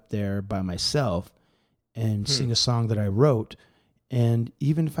get up there by myself and sing a song that I wrote. And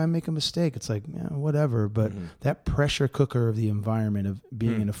even if I make a mistake, it's like, whatever. But that pressure cooker of the environment of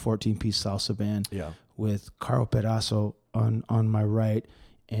being in a 14-piece salsa band with Carl Perazo on my right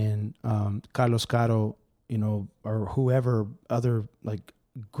and Carlos Caro, or whoever other like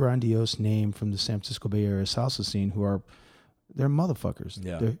grandiose name from the San Francisco Bay Area salsa scene, they're motherfuckers.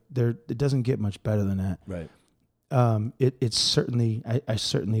 Yeah. It doesn't get much better than that. Right. It's certainly, I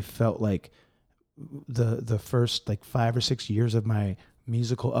certainly felt like the first like 5 or 6 years of my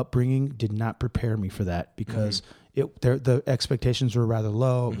musical upbringing did not prepare me for that, because the expectations were rather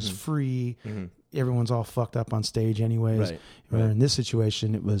low. It was free. Everyone's all fucked up on stage anyways. Right. In this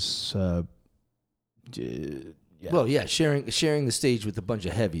situation, it was, Well, yeah, sharing the stage with a bunch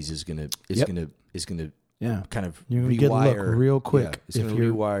of heavies is gonna kind of you're gonna rewire get a look real quick. Yeah, it's gonna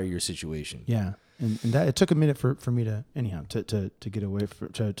rewire your situation. Yeah. And that it took a minute for me to get away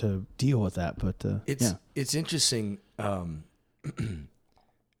to deal with that, but it's interesting, and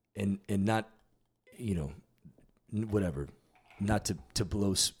not whatever, not to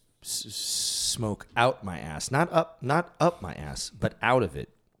blow smoke out my ass, not up my ass, but out of it,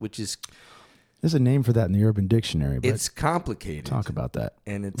 which is there's a name for that in the Urban Dictionary. But it's complicated. Talk about that,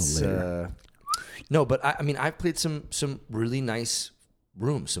 and it's no, but I mean I've played some really nice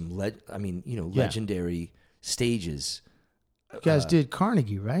rooms, legendary stages. You guys did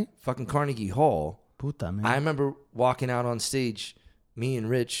Carnegie, right? Fucking Carnegie Hall. Puta, man. I remember walking out on stage, me and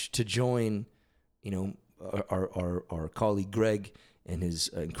Rich, to join, our colleague Greg and his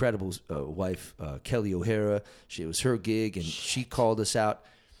incredible wife Kelly O'Hara. It was her gig, and she called us out.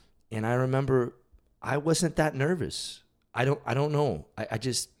 And I remember I wasn't that nervous. I don't know. I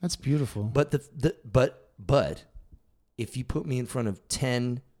just that's beautiful. But but if you put me in front of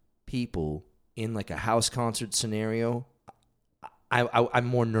 10 people in like a house concert scenario, I'm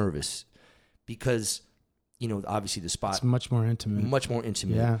more nervous because, obviously the spot it's much more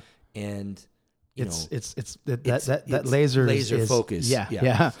intimate. Yeah. And that laser focus.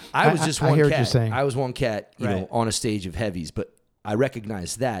 Yeah. I was just one cat. What you're saying. I was one cat, right, on a stage of heavies, but I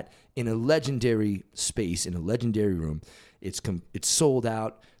recognize that in a legendary space, in a legendary room, it's sold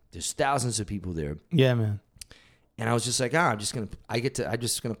out. There's thousands of people there. Yeah, man. And I was just like, I'm just gonna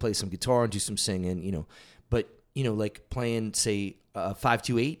play some guitar and do some singing, But like playing, say,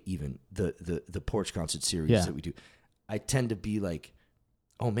 528, even the Porch Concert series that we do, I tend to be like,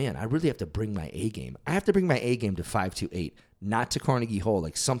 oh man, I really have to bring my A game. I have to bring my A game to 528, not to Carnegie Hall.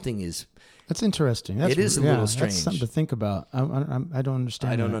 Like something is. That's interesting. It is a little strange. That's something to think about. I don't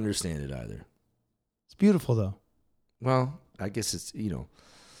understand. I don't understand it either. It's beautiful though. Well, I guess it's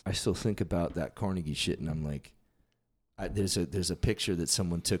I still think about that Carnegie shit, and I'm like, there's a picture that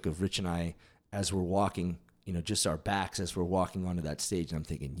someone took of Rich and I as we're walking, just our backs as we're walking onto that stage, and I'm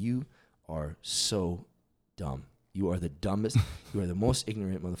thinking, you are so dumb. You are the dumbest. You are the most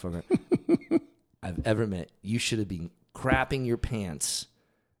ignorant motherfucker I've ever met. You should have been crapping your pants.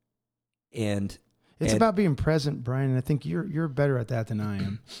 And it's about being present, Brian. And I think you're better at that than I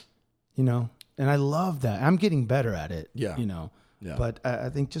am. And I love that. I'm getting better at it. Yeah. Yeah. But I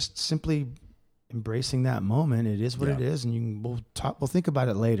think just simply embracing that moment, it is what it is, and we'll think about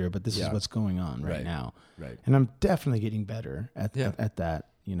it later. But this is what's going on right now. Right. And I'm definitely getting better at that.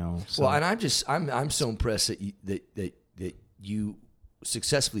 So. Well, and I'm so impressed that you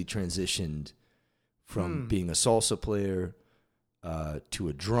successfully transitioned from being a salsa player to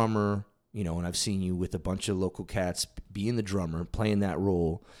a drummer. And I've seen you with a bunch of local cats being the drummer, playing that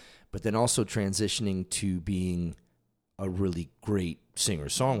role, but then also transitioning to being a really great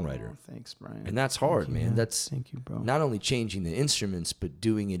singer-songwriter. Oh, thanks, Brian. And that's hard, man. Thank you, bro. Not only changing the instruments, but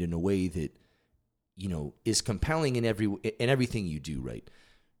doing it in a way that, is compelling in everything you do, right?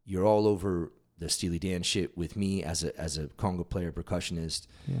 You're all over the Steely Dan shit with me as a conga player, percussionist.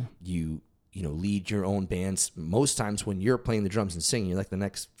 Yeah. You lead your own bands. Most times when you're playing the drums and singing, you're like the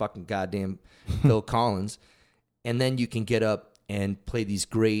next fucking goddamn Phil Collins. And then you can get up and play these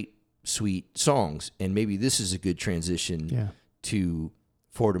great, sweet songs. And maybe this is a good transition to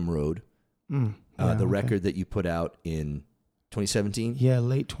Fordham Road, the record that you put out in 2017. Yeah,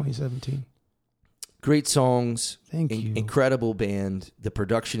 late 2017. Great songs. Thank you. Incredible band. The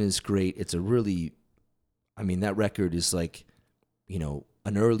production is great. It's a really, I mean, that record is like, you know,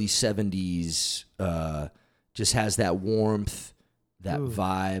 an early 70s, just has that warmth, that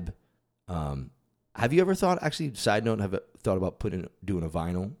vibe. Have you ever thought, actually, side note, thought about doing a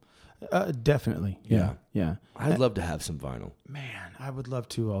vinyl? Definitely. Yeah. I'd love to have some vinyl. Man, I would love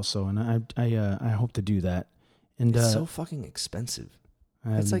to also, and I hope to do that. And it's so fucking expensive.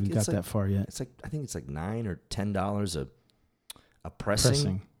 I haven't got that far yet. It's like, I think it's like $9 or $10 a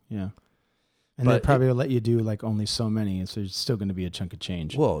pressing. Yeah. And they probably will let you do like only so many, so it's still going to be a chunk of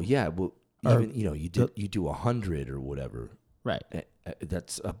change. Well, yeah. Well, even you know, you do 100 or whatever. Right.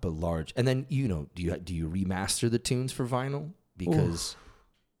 That's a large. And then do you remaster the tunes for vinyl because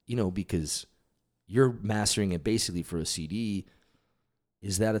because you're mastering it basically for a CD.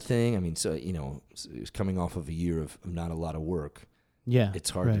 Is that a thing? I mean, so it's coming off of a year of not a lot of work. Yeah, it's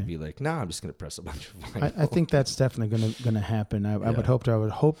hard to be like, I'm just going to press a bunch of vinyl. I think that's definitely going to happen. I would hope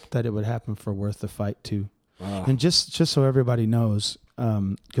that it would happen for Worth the Fight too. And just so everybody knows,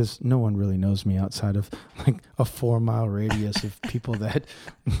 because no one really knows me outside of like a 4-mile radius of people that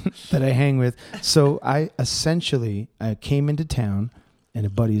I hang with. So I came into town, and a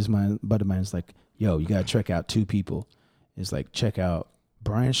buddy of mine is like, "Yo, you gotta check out 2 people." It's like, check out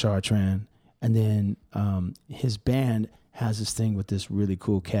Brian Chartrand, and then his band has this thing with this really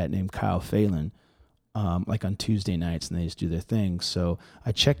cool cat named Kyle Phelan, like on Tuesday nights, and they just do their thing. So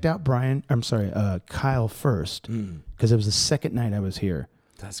I checked out Kyle first, because it was the second night I was here.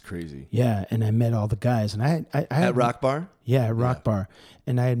 That's crazy. Yeah, and I met all the guys, and I at Rock Bar. Yeah, at Rock Bar,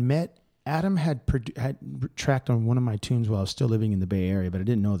 and I had met Adam had tracked on one of my tunes while I was still living in the Bay Area, but I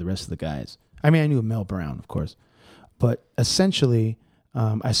didn't know the rest of the guys. I mean, I knew Mel Brown, of course, but essentially,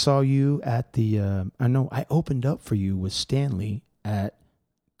 I saw you at the. I opened up for you with Stanley at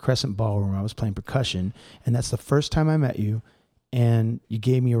Crescent Ballroom. I was playing percussion, and that's the first time I met you. And you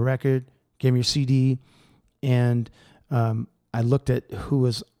gave me a record, gave me your CD, and I looked at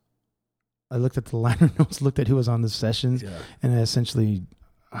the liner notes, looked at who was on the sessions, and I essentially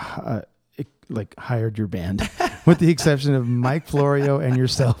hired your band, with the exception of Mike Florio and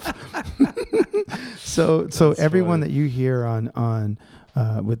yourself. So everyone that you hear on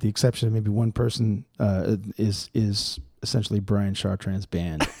with the exception of maybe one person, is essentially Brian Chartrand's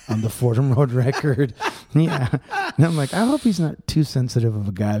band on the Fordham Road record. Yeah. And I'm like, I hope he's not too sensitive of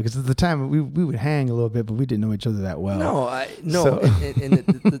a guy, because at the time we would hang a little bit, but we didn't know each other that well. No. So.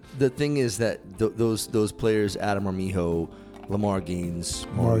 And the thing is that those players, Adam Armijo, Lamar Gaines,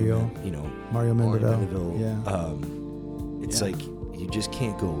 Mario Mendeville. Yeah. It's like you just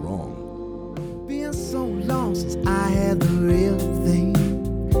can't go wrong. Been so long since I had the real thing,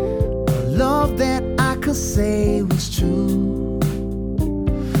 a love that I could say was true.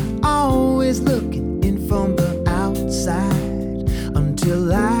 Always looking in from the outside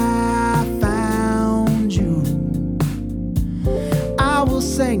until I found you. I was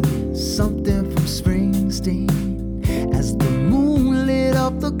singing something from Springsteen as the moon lit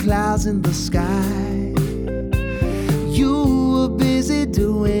up the clouds in the sky. You were busy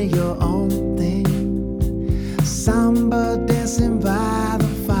doing your own thing, samba dancing by the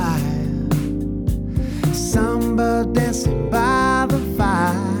fire, samba dancing by the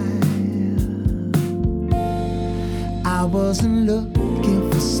fire. I wasn't looking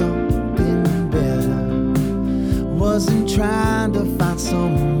for something better, wasn't trying to find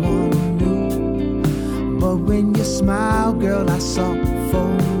someone new, but when you smile, girl, I saw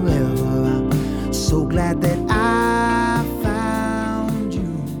forever. I'm so glad that I found you.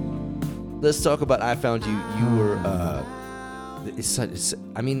 Let's talk about I Found You. You were,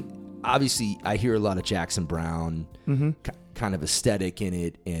 I mean, obviously, I hear a lot of Jackson Browne kind of aesthetic in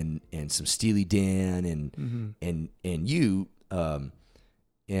it, and some Steely Dan, and you,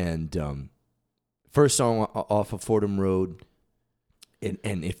 first song off of Fordham Road, and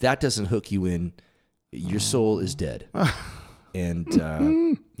if that doesn't hook you in, your soul is dead, and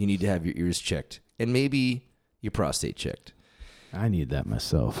you need to have your ears checked, and maybe your prostate checked. I need that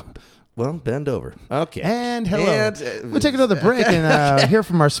myself. Well, bend over. Okay. And hello. We'll take another break and hear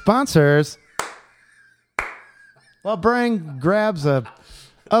from our sponsors. While Brian grabs a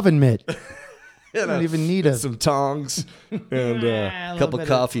oven mitt. You don't even need some tongs and a couple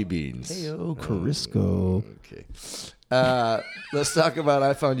coffee beans. Heyo, Carisco. Okay. Let's talk about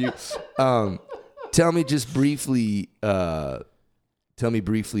I Found You. Tell me briefly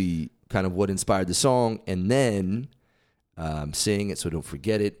kind of what inspired the song, and then saying it so don't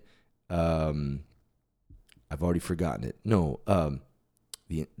forget it. I've already forgotten it. No,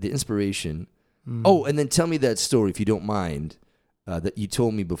 the inspiration. Oh, and then tell me that story, if you don't mind, that you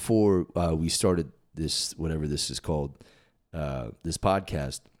told me before we started this, whatever this is called, this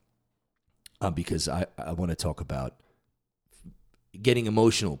podcast, because I want to talk about getting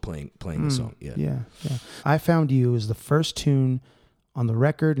emotional playing the song. Yeah. I Found You is the first tune on the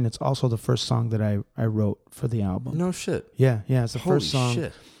record, and it's also the first song that I wrote for the album. No shit. Yeah, it's the first song. Holy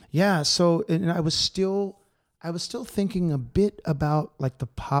shit. Yeah, so and I was still thinking a bit about like the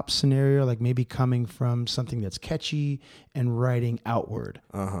pop scenario, like maybe coming from something that's catchy and writing outward.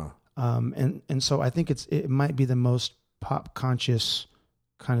 And so I think it might be the most pop conscious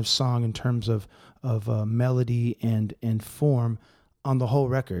kind of song in terms of melody and form on the whole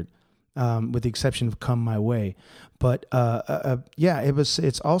record, with the exception of Come My Way. But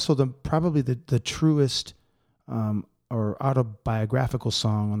it's also probably the truest or autobiographical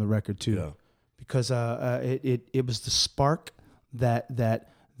song on the record too. Yeah. Because it was the spark that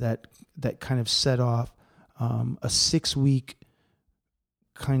kind of set off a 6-week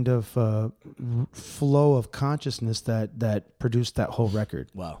kind of flow of consciousness that produced that whole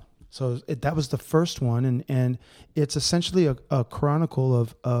record. Wow. So that was the first one, and it's essentially a chronicle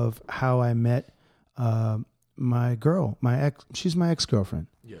of how I met my girl, she's my ex-girlfriend.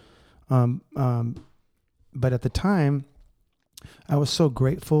 Yeah. But at the time, I was so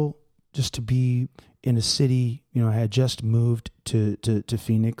grateful just to be in a city. You know, I had just moved to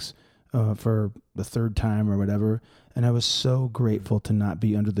Phoenix for the third time or whatever, and I was so grateful to not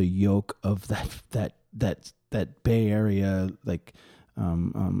be under the yoke of that Bay Area like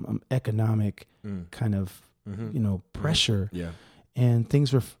economic kind of pressure. Yeah. And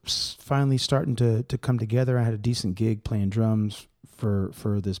things were finally starting to come together. I had a decent gig playing drums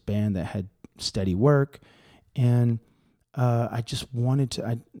for this band that had steady work, and I just wanted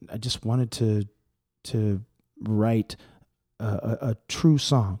to write a true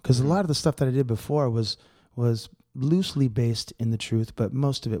song, because a lot of the stuff that I did before was loosely based in the truth, but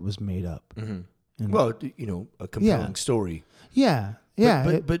most of it was made up. And, well, a compelling story. Yeah.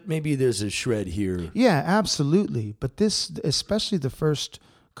 But maybe there's a shred here. Yeah, absolutely. But this, especially the first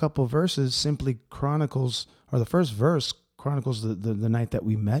couple verses, simply chronicles, or the first verse chronicles the night that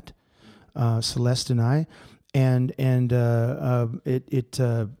we met, Celeste and I, and it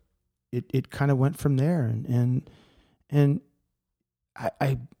kind of went from there, and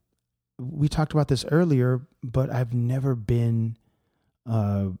we talked about this earlier, but I've never gotten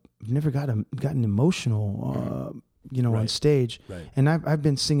emotional. Right. On stage, Right. And I've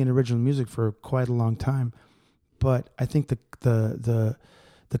been singing original music for quite a long time, but I think the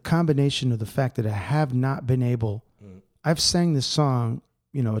combination of the fact that I have not been able, I've sang this song,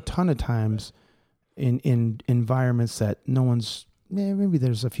 a ton of times in environments that no one's, maybe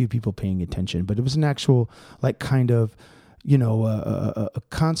there's a few people paying attention, but it was an actual like kind of, a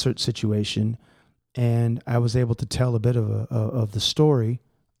concert situation, and I was able to tell a bit of the story,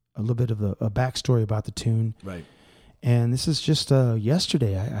 a little bit of a backstory about the tune, right. And this is just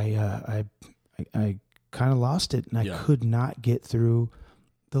yesterday. I kind of lost it, and I could not get through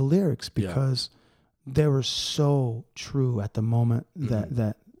the lyrics because they were so true at the moment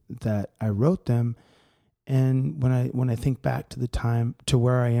that I wrote them. And when I think back to the time, to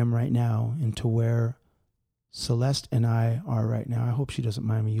where I am right now, and to where Celeste and I are right now, I hope she doesn't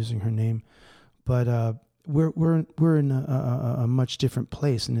mind me using her name, but we're in a much different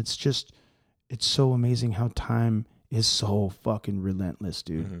place, and it's so amazing how time is so fucking relentless,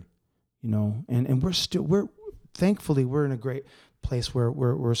 dude. And we're thankfully we're in a great place where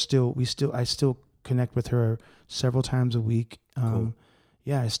I still connect with her several times a week. Cool.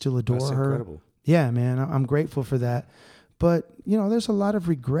 Yeah, I still adore her. Incredible. Yeah, man, I'm grateful for that. But there's a lot of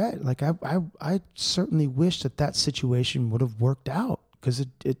regret. Like I certainly wish that situation would have worked out, because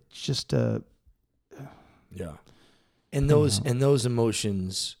it's just yeah. And those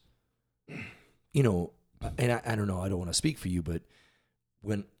emotions, and I don't know, I don't want to speak for you, but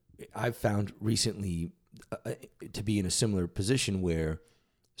when I've found recently to be in a similar position where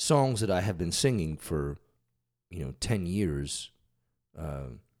songs that I have been singing for 10 years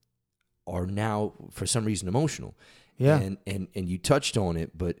are now for some reason emotional. Yeah. And you touched on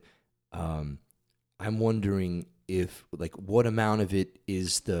it, but I'm wondering if like what amount of it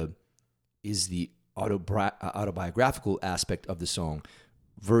is the autobiographical aspect of the song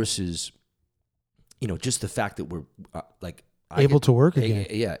versus just the fact that we're able to work again.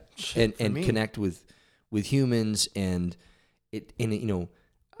 Yeah. And connect with humans, and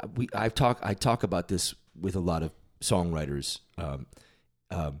I talk about this with a lot of songwriters.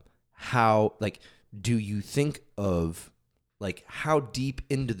 How do you think of how deep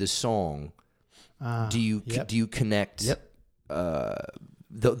into the song do you connect? Yep.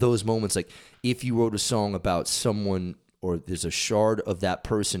 Those moments, like if you wrote a song about someone or there's a shard of that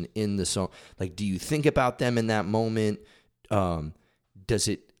person in the song. Like, do you think about them in that moment? Does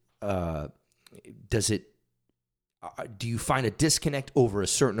it do you find a disconnect over a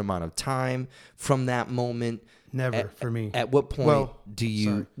certain amount of time from that moment? Never for me. At what point do you?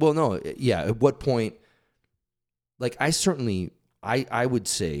 Sorry. Well, no, yeah. At what point? Like, I would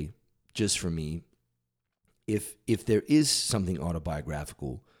say, just for me, if there is something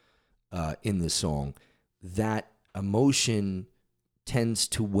autobiographical in the song, that emotion tends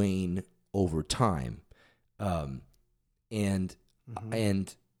to wane over time, and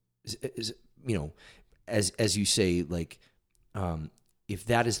you know, as you say, like, if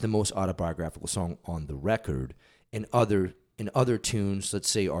that is the most autobiographical song on the record, and other tunes, let's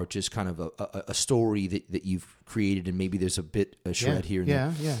say, are just kind of a story that you've created, and maybe there's a shred here and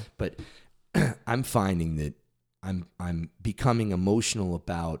there. Yeah. But I'm finding that I'm becoming emotional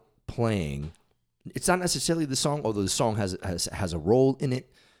about playing. It's not necessarily the song, although the song has a role in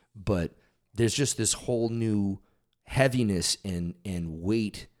it, but there's just this whole new heaviness and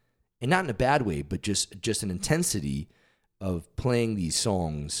weight, and not in a bad way, but just an intensity of playing these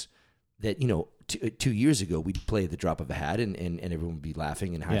songs that, you know, 2 years ago we'd play at the drop of a hat and everyone would be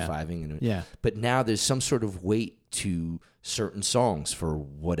laughing and high-fiving. But now there's some sort of weight to certain songs for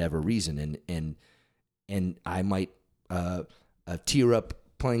whatever reason. And I might tear up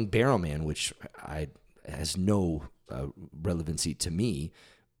playing Barrowman, which has no relevancy to me,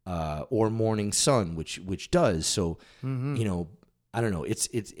 or Morning Sun, which does. So, you know, I don't know. It's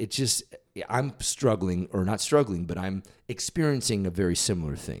just, I'm struggling, or not struggling, but I'm experiencing a very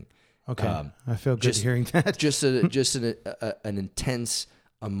similar thing. Okay, I feel good hearing that. just an intense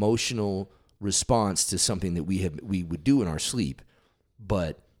emotional response to something that we would do in our sleep,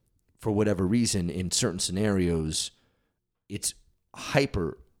 but for whatever reason, in certain scenarios, it's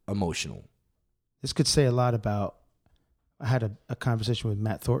hyper emotional. This could say a lot about. I had a conversation with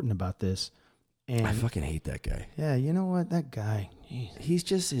Matt Thornton about this, and I fucking hate that guy. Yeah, you know what? That guy. He's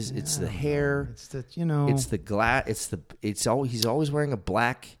just it's the hair. It's the It's the glass. He's always wearing a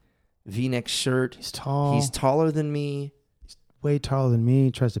black V-neck shirt. He's tall. He's taller than me. He's way taller than me.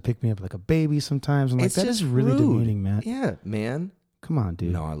 He tries to pick me up like a baby sometimes. I'm like, that is really demeaning, Matt. Yeah, man. Come on,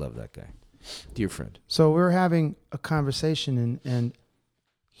 dude. No, I love that guy. Dear friend. So we were having a conversation, and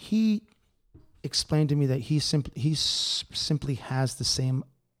he explained to me that he simply has the same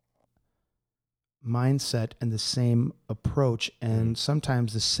mindset and the same approach and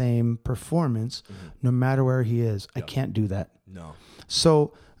sometimes the same performance no matter where he is. Yep. I can't do that. No.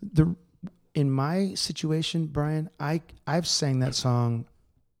 So in my situation, Brian, I've sang that song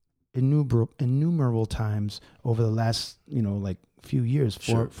innumerable times over the last, like few years,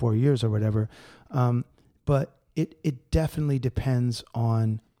 four years or whatever. But it definitely depends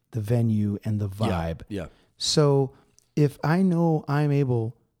on the venue and the vibe. Yeah. So if I know I'm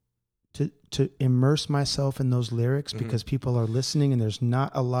able to immerse myself in those lyrics because people are listening and there's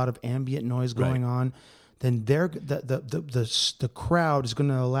not a lot of ambient noise going on, then the crowd is going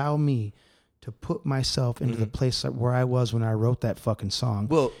to allow me to put myself into the place where I was when I wrote that fucking song.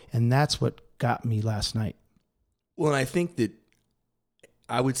 Well, and that's what got me last night. Well, and I think that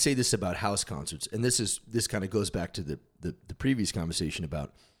I would say this about house concerts, and this kind of goes back to the previous conversation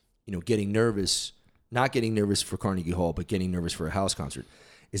about, getting nervous, not getting nervous for Carnegie Hall, but getting nervous for a house concert,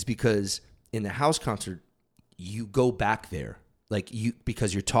 is because in the house concert, you go back there.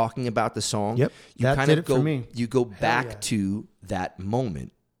 Because you're talking about the song. Yep. That did it for me. You go back to that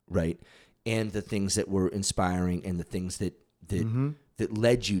moment, right? And the things that were inspiring and the things that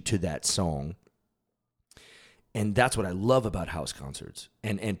led you to that song. And that's what I love about house concerts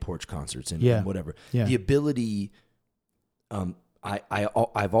and porch concerts and whatever. Yeah. The ability,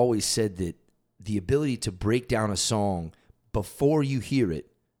 I've always said that the ability to break down a song before you hear it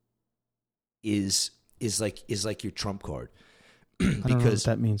is like your trump card. I don't know what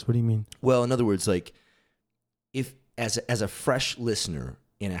that means. What do you mean? Well, in other words, like if as a fresh listener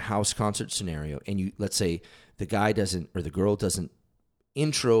in a house concert scenario, and let's say the guy doesn't or the girl doesn't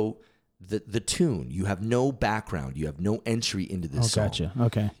intro the tune, you have no background, you have no entry into this song. Gotcha.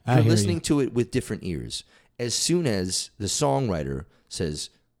 Okay, you're listening to it with different ears. As soon as the songwriter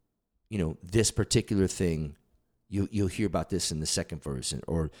says, this particular thing, you'll hear about this in the second verse,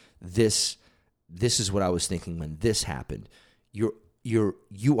 or this is what I was thinking when this happened. You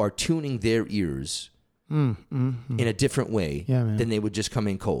are tuning their ears in a different way than they would just come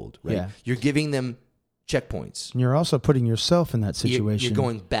in cold, right? Yeah. You're giving them checkpoints. And you're also putting yourself in that situation. You're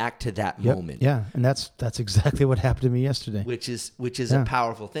going back to that moment. Yeah, and that's exactly what happened to me yesterday. Which is a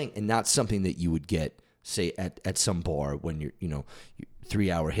powerful thing, and not something that you would get say at some bar when you're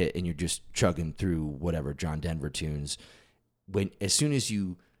 3-hour hit and you're just chugging through whatever John Denver tunes. As soon as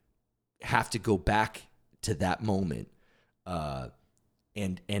you have to go back to that moment,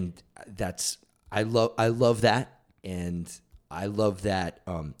 and that's I love that, and I love that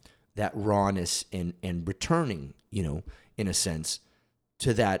that rawness and returning, in a sense,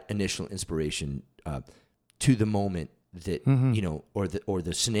 to that initial inspiration, to the moment that or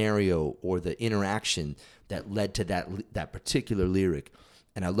the scenario or the interaction that led to that particular lyric.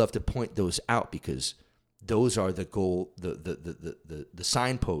 And I love to point those out because those are the goal, the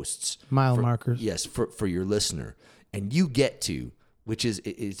signposts, mile markers. Yes, for your listener, and you get to, which is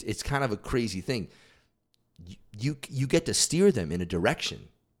it's kind of a crazy thing. You get to steer them in a direction,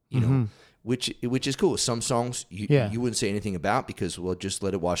 which is cool. Some songs you wouldn't say anything about because just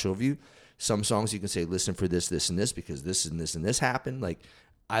let it wash over you. Some songs you can say, listen for this, this, and this because this and this and this happened. Like,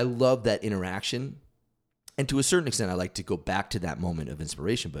 I love that interaction. And to a certain extent, I like to go back to that moment of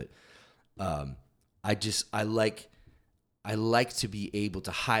inspiration, but I like to be able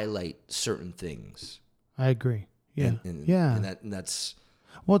to highlight certain things. I agree. Yeah, and that's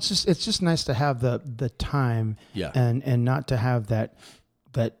well. It's just nice to have the time, and not to have that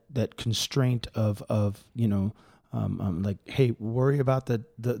constraint of like, hey, worry about the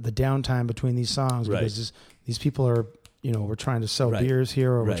downtime between these songs because these people are. We're trying to sell beers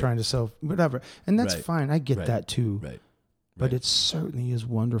here, or we're trying to sell whatever. And that's fine. I get that too. But it certainly is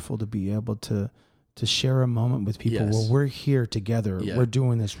wonderful to be able to share a moment with people where we're here together. Yeah. We're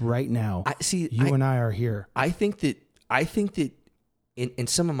doing this right now. You and I are here. I think that in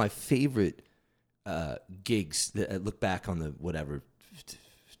some of my favorite gigs that I look back on the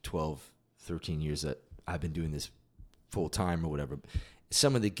 12, 13 years that I've been doing this full time or whatever,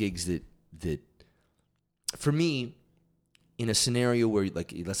 some of the gigs that for me, in a scenario where,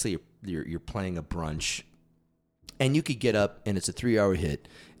 like, let's say you're playing a brunch, and you could get up and it's a 3-hour hit,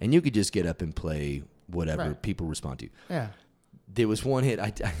 and you could just get up and play whatever people respond to. Yeah, there was one hit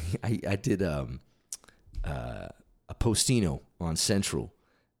I did a Postino on Central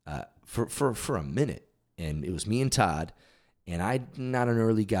for a minute, and it was me and Todd, and I'm not an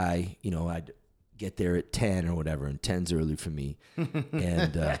early guy, I'd get there at 10 or whatever, and 10's early for me,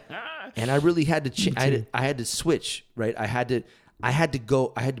 and I really had to I had to switch, right? I had to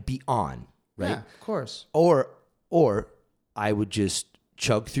be on, right? Yeah, of course. Or I would just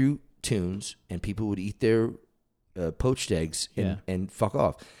chug through tunes and people would eat their poached eggs and fuck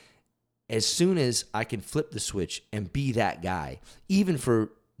off. As soon as I can flip the switch and be that guy, even for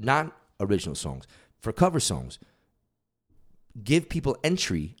not original songs, for cover songs, give people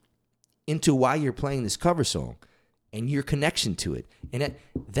entry into why you're playing this cover song and your connection to it. And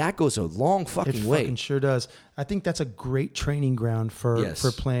that goes a long fucking way. It fucking sure does. I think that's a great training ground for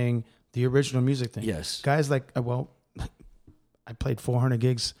playing the original music thing. Yes. Guys like, I played 400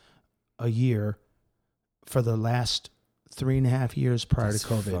 gigs a year for the last 3.5 years prior to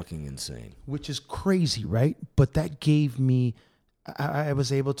COVID. Fucking insane. Which is crazy, right? But that gave me, I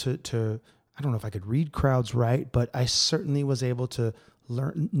was able to, I don't know if I could read crowds right, but I certainly was able to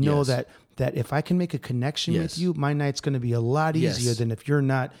know that if I can make a connection with you, my night's going to be a lot easier than if you're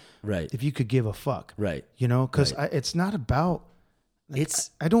not, if you could give a fuck. Right. Because it's not about,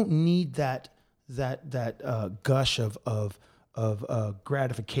 I don't need that gush of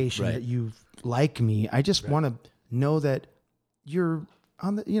gratification that you like me. I just want to know that you're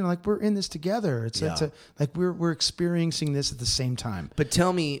on the, like we're in this together. It's like we're experiencing this at the same time. But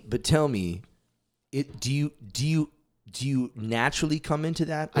tell me, do you naturally come into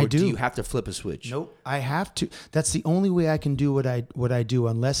that, or I do. Do you have to flip a switch? Nope, I have to. That's the only way I can do what I do,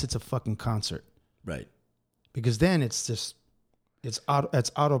 unless it's a fucking concert. Right. Because then it's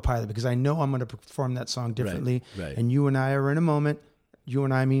autopilot, because I know I'm going to perform that song differently. Right. And you and I are in a moment. You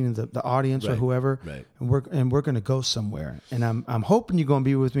and I, meaning the audience or whoever. Right. And we're going to go somewhere. And I'm hoping you're going to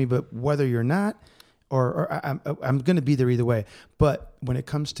be with me, but whether you're not, or I'm going to be there either way. But when it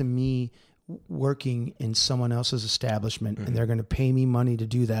comes to me working in someone else's establishment and they're going to pay me money to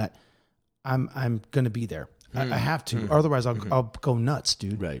do that, I'm going to be there. I have to. Otherwise, I'll go nuts,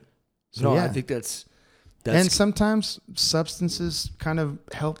 dude. Right. So, I think that's and sometimes substances kind of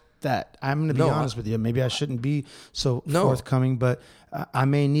help that. I'm going to be honest with you. Maybe I shouldn't be so forthcoming, but I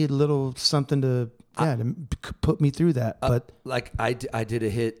may need a little something to put me through that. But like I did a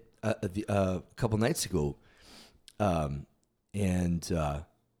hit a couple nights ago, and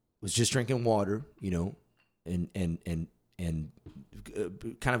was just drinking water, and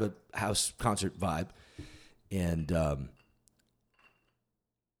kind of a house concert vibe, and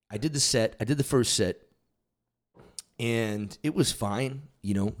I did the first set, and it was fine,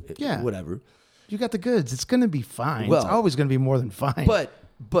 whatever. You got the goods. It's going to be fine. Well, it's always going to be more than fine.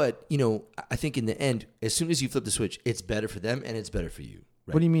 But you know, I think in the end, as soon as you flip the switch, it's better for them and it's better for you.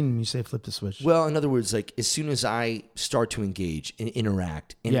 Right? What do you mean when you say flip the switch? Well, in other words, like as soon as I start to engage and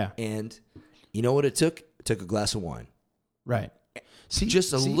interact, and you know what it took? It took a glass of wine. Right.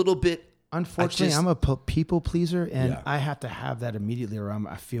 Just a little bit. Unfortunately, I'm a people pleaser, and I have to have that immediately, or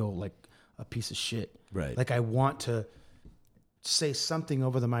I feel like a piece of shit. Right. Like I want to say something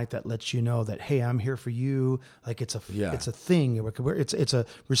over the mic that lets you know that, hey, I'm here for you. Like it's a thing. It's a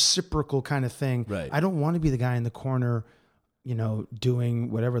reciprocal kind of thing. Right. I don't want to be the guy in the corner, you know,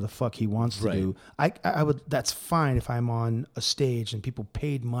 doing whatever the fuck he wants to do. I would. That's fine if I'm on a stage and people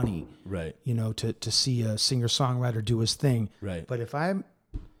paid money, right? You know, to see a singer songwriter do his thing, right? But if I'm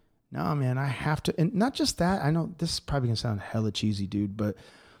no, man, I have to, and not just that. I know this is probably gonna sound hella cheesy, dude, but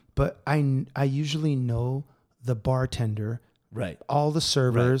I usually know the bartender. Right. All the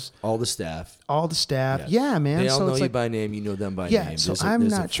servers. Right. All the staff. Yes. Yeah, man. They all so know it's you like, by name. You know them by name. Yeah, so I'm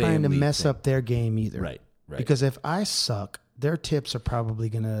not trying to mess up their game either. Right. Because if I suck, their tips are probably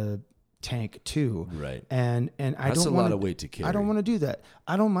going to tank too. Right. And that's a lot of weight to carry. I don't want to do that.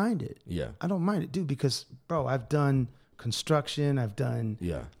 I don't mind it. Yeah. I don't mind it, dude, because, bro, I've done construction. I've done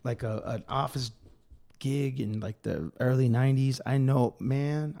like an office gig in like the early 90s. I know,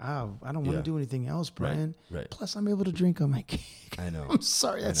 man, I don't want to do anything else, Brian. Right. Plus I'm able to drink on my gig. I know. I'm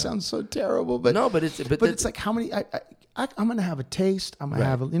sorry that sounds so terrible, but no, but it's like how many I'm going to have a taste. I'm going to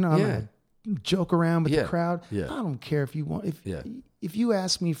have I'm going to joke around with the crowd. Yeah. I don't care if you want if you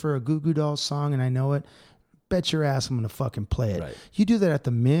ask me for a Goo Goo Dolls song and I know it, bet your ass I'm going to fucking play it. Right. You do that at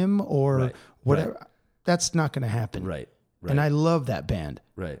the MIM or whatever, that's not going to happen. Right. And I love that band.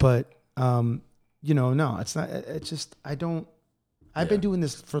 Right. But you know, no, it's not. It's just I've been doing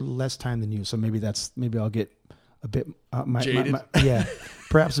this for less time than you, so maybe I'll get a bit jaded.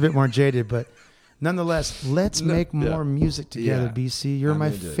 Perhaps a bit more jaded, but nonetheless, let's make more music together, BC. You're my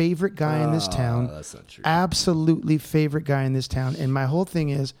favorite guy in this town. That's not true. Absolutely favorite guy in this town, and my whole thing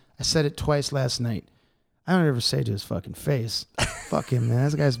is, I said it twice last night. I don't ever say to his fucking face, "Fuck him, man.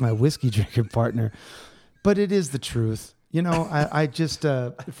 This guy's my whiskey drinking partner," but it is the truth. You know, I just,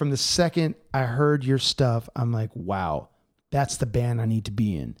 from the second I heard your stuff, I'm like, wow, that's the band I need to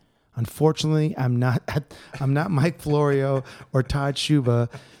be in. Unfortunately, I'm not Mike Florio or Todd Schuba,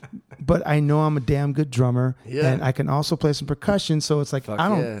 but I know I'm a damn good drummer and I can also play some percussion. So it's like,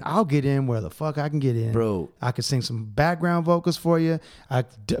 I'll get in where the fuck I can get in. Bro. I could sing some background vocals for you. I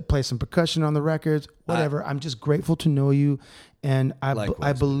play some percussion on the records, whatever. I'm just grateful to know you. And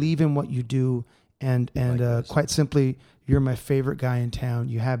I believe in what you do. And quite simply, you're my favorite guy in town.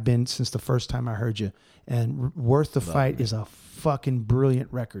 You have been since the first time I heard you. And Worth the Fight is a fucking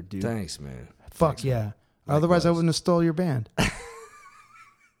brilliant record, dude. Thanks, man. Fuck Thanks, yeah. Man. Otherwise, I wouldn't have stole your band.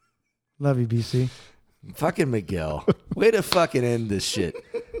 Love you, BC. Fucking Miguel. Way to fucking end this shit.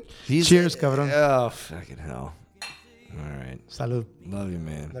 Cheers, cabrón. Oh, fucking hell. All right. Salud. Love you,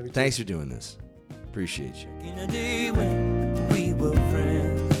 man. Love you Thanks for doing this. Appreciate you. In a day when we were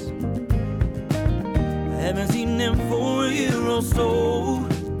friends, I haven't seen them for a year or so.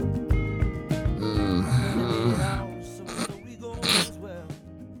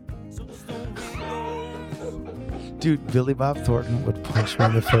 Dude, Billy Bob Thornton would punch me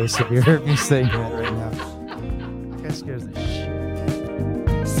in the face if you heard me saying that right now.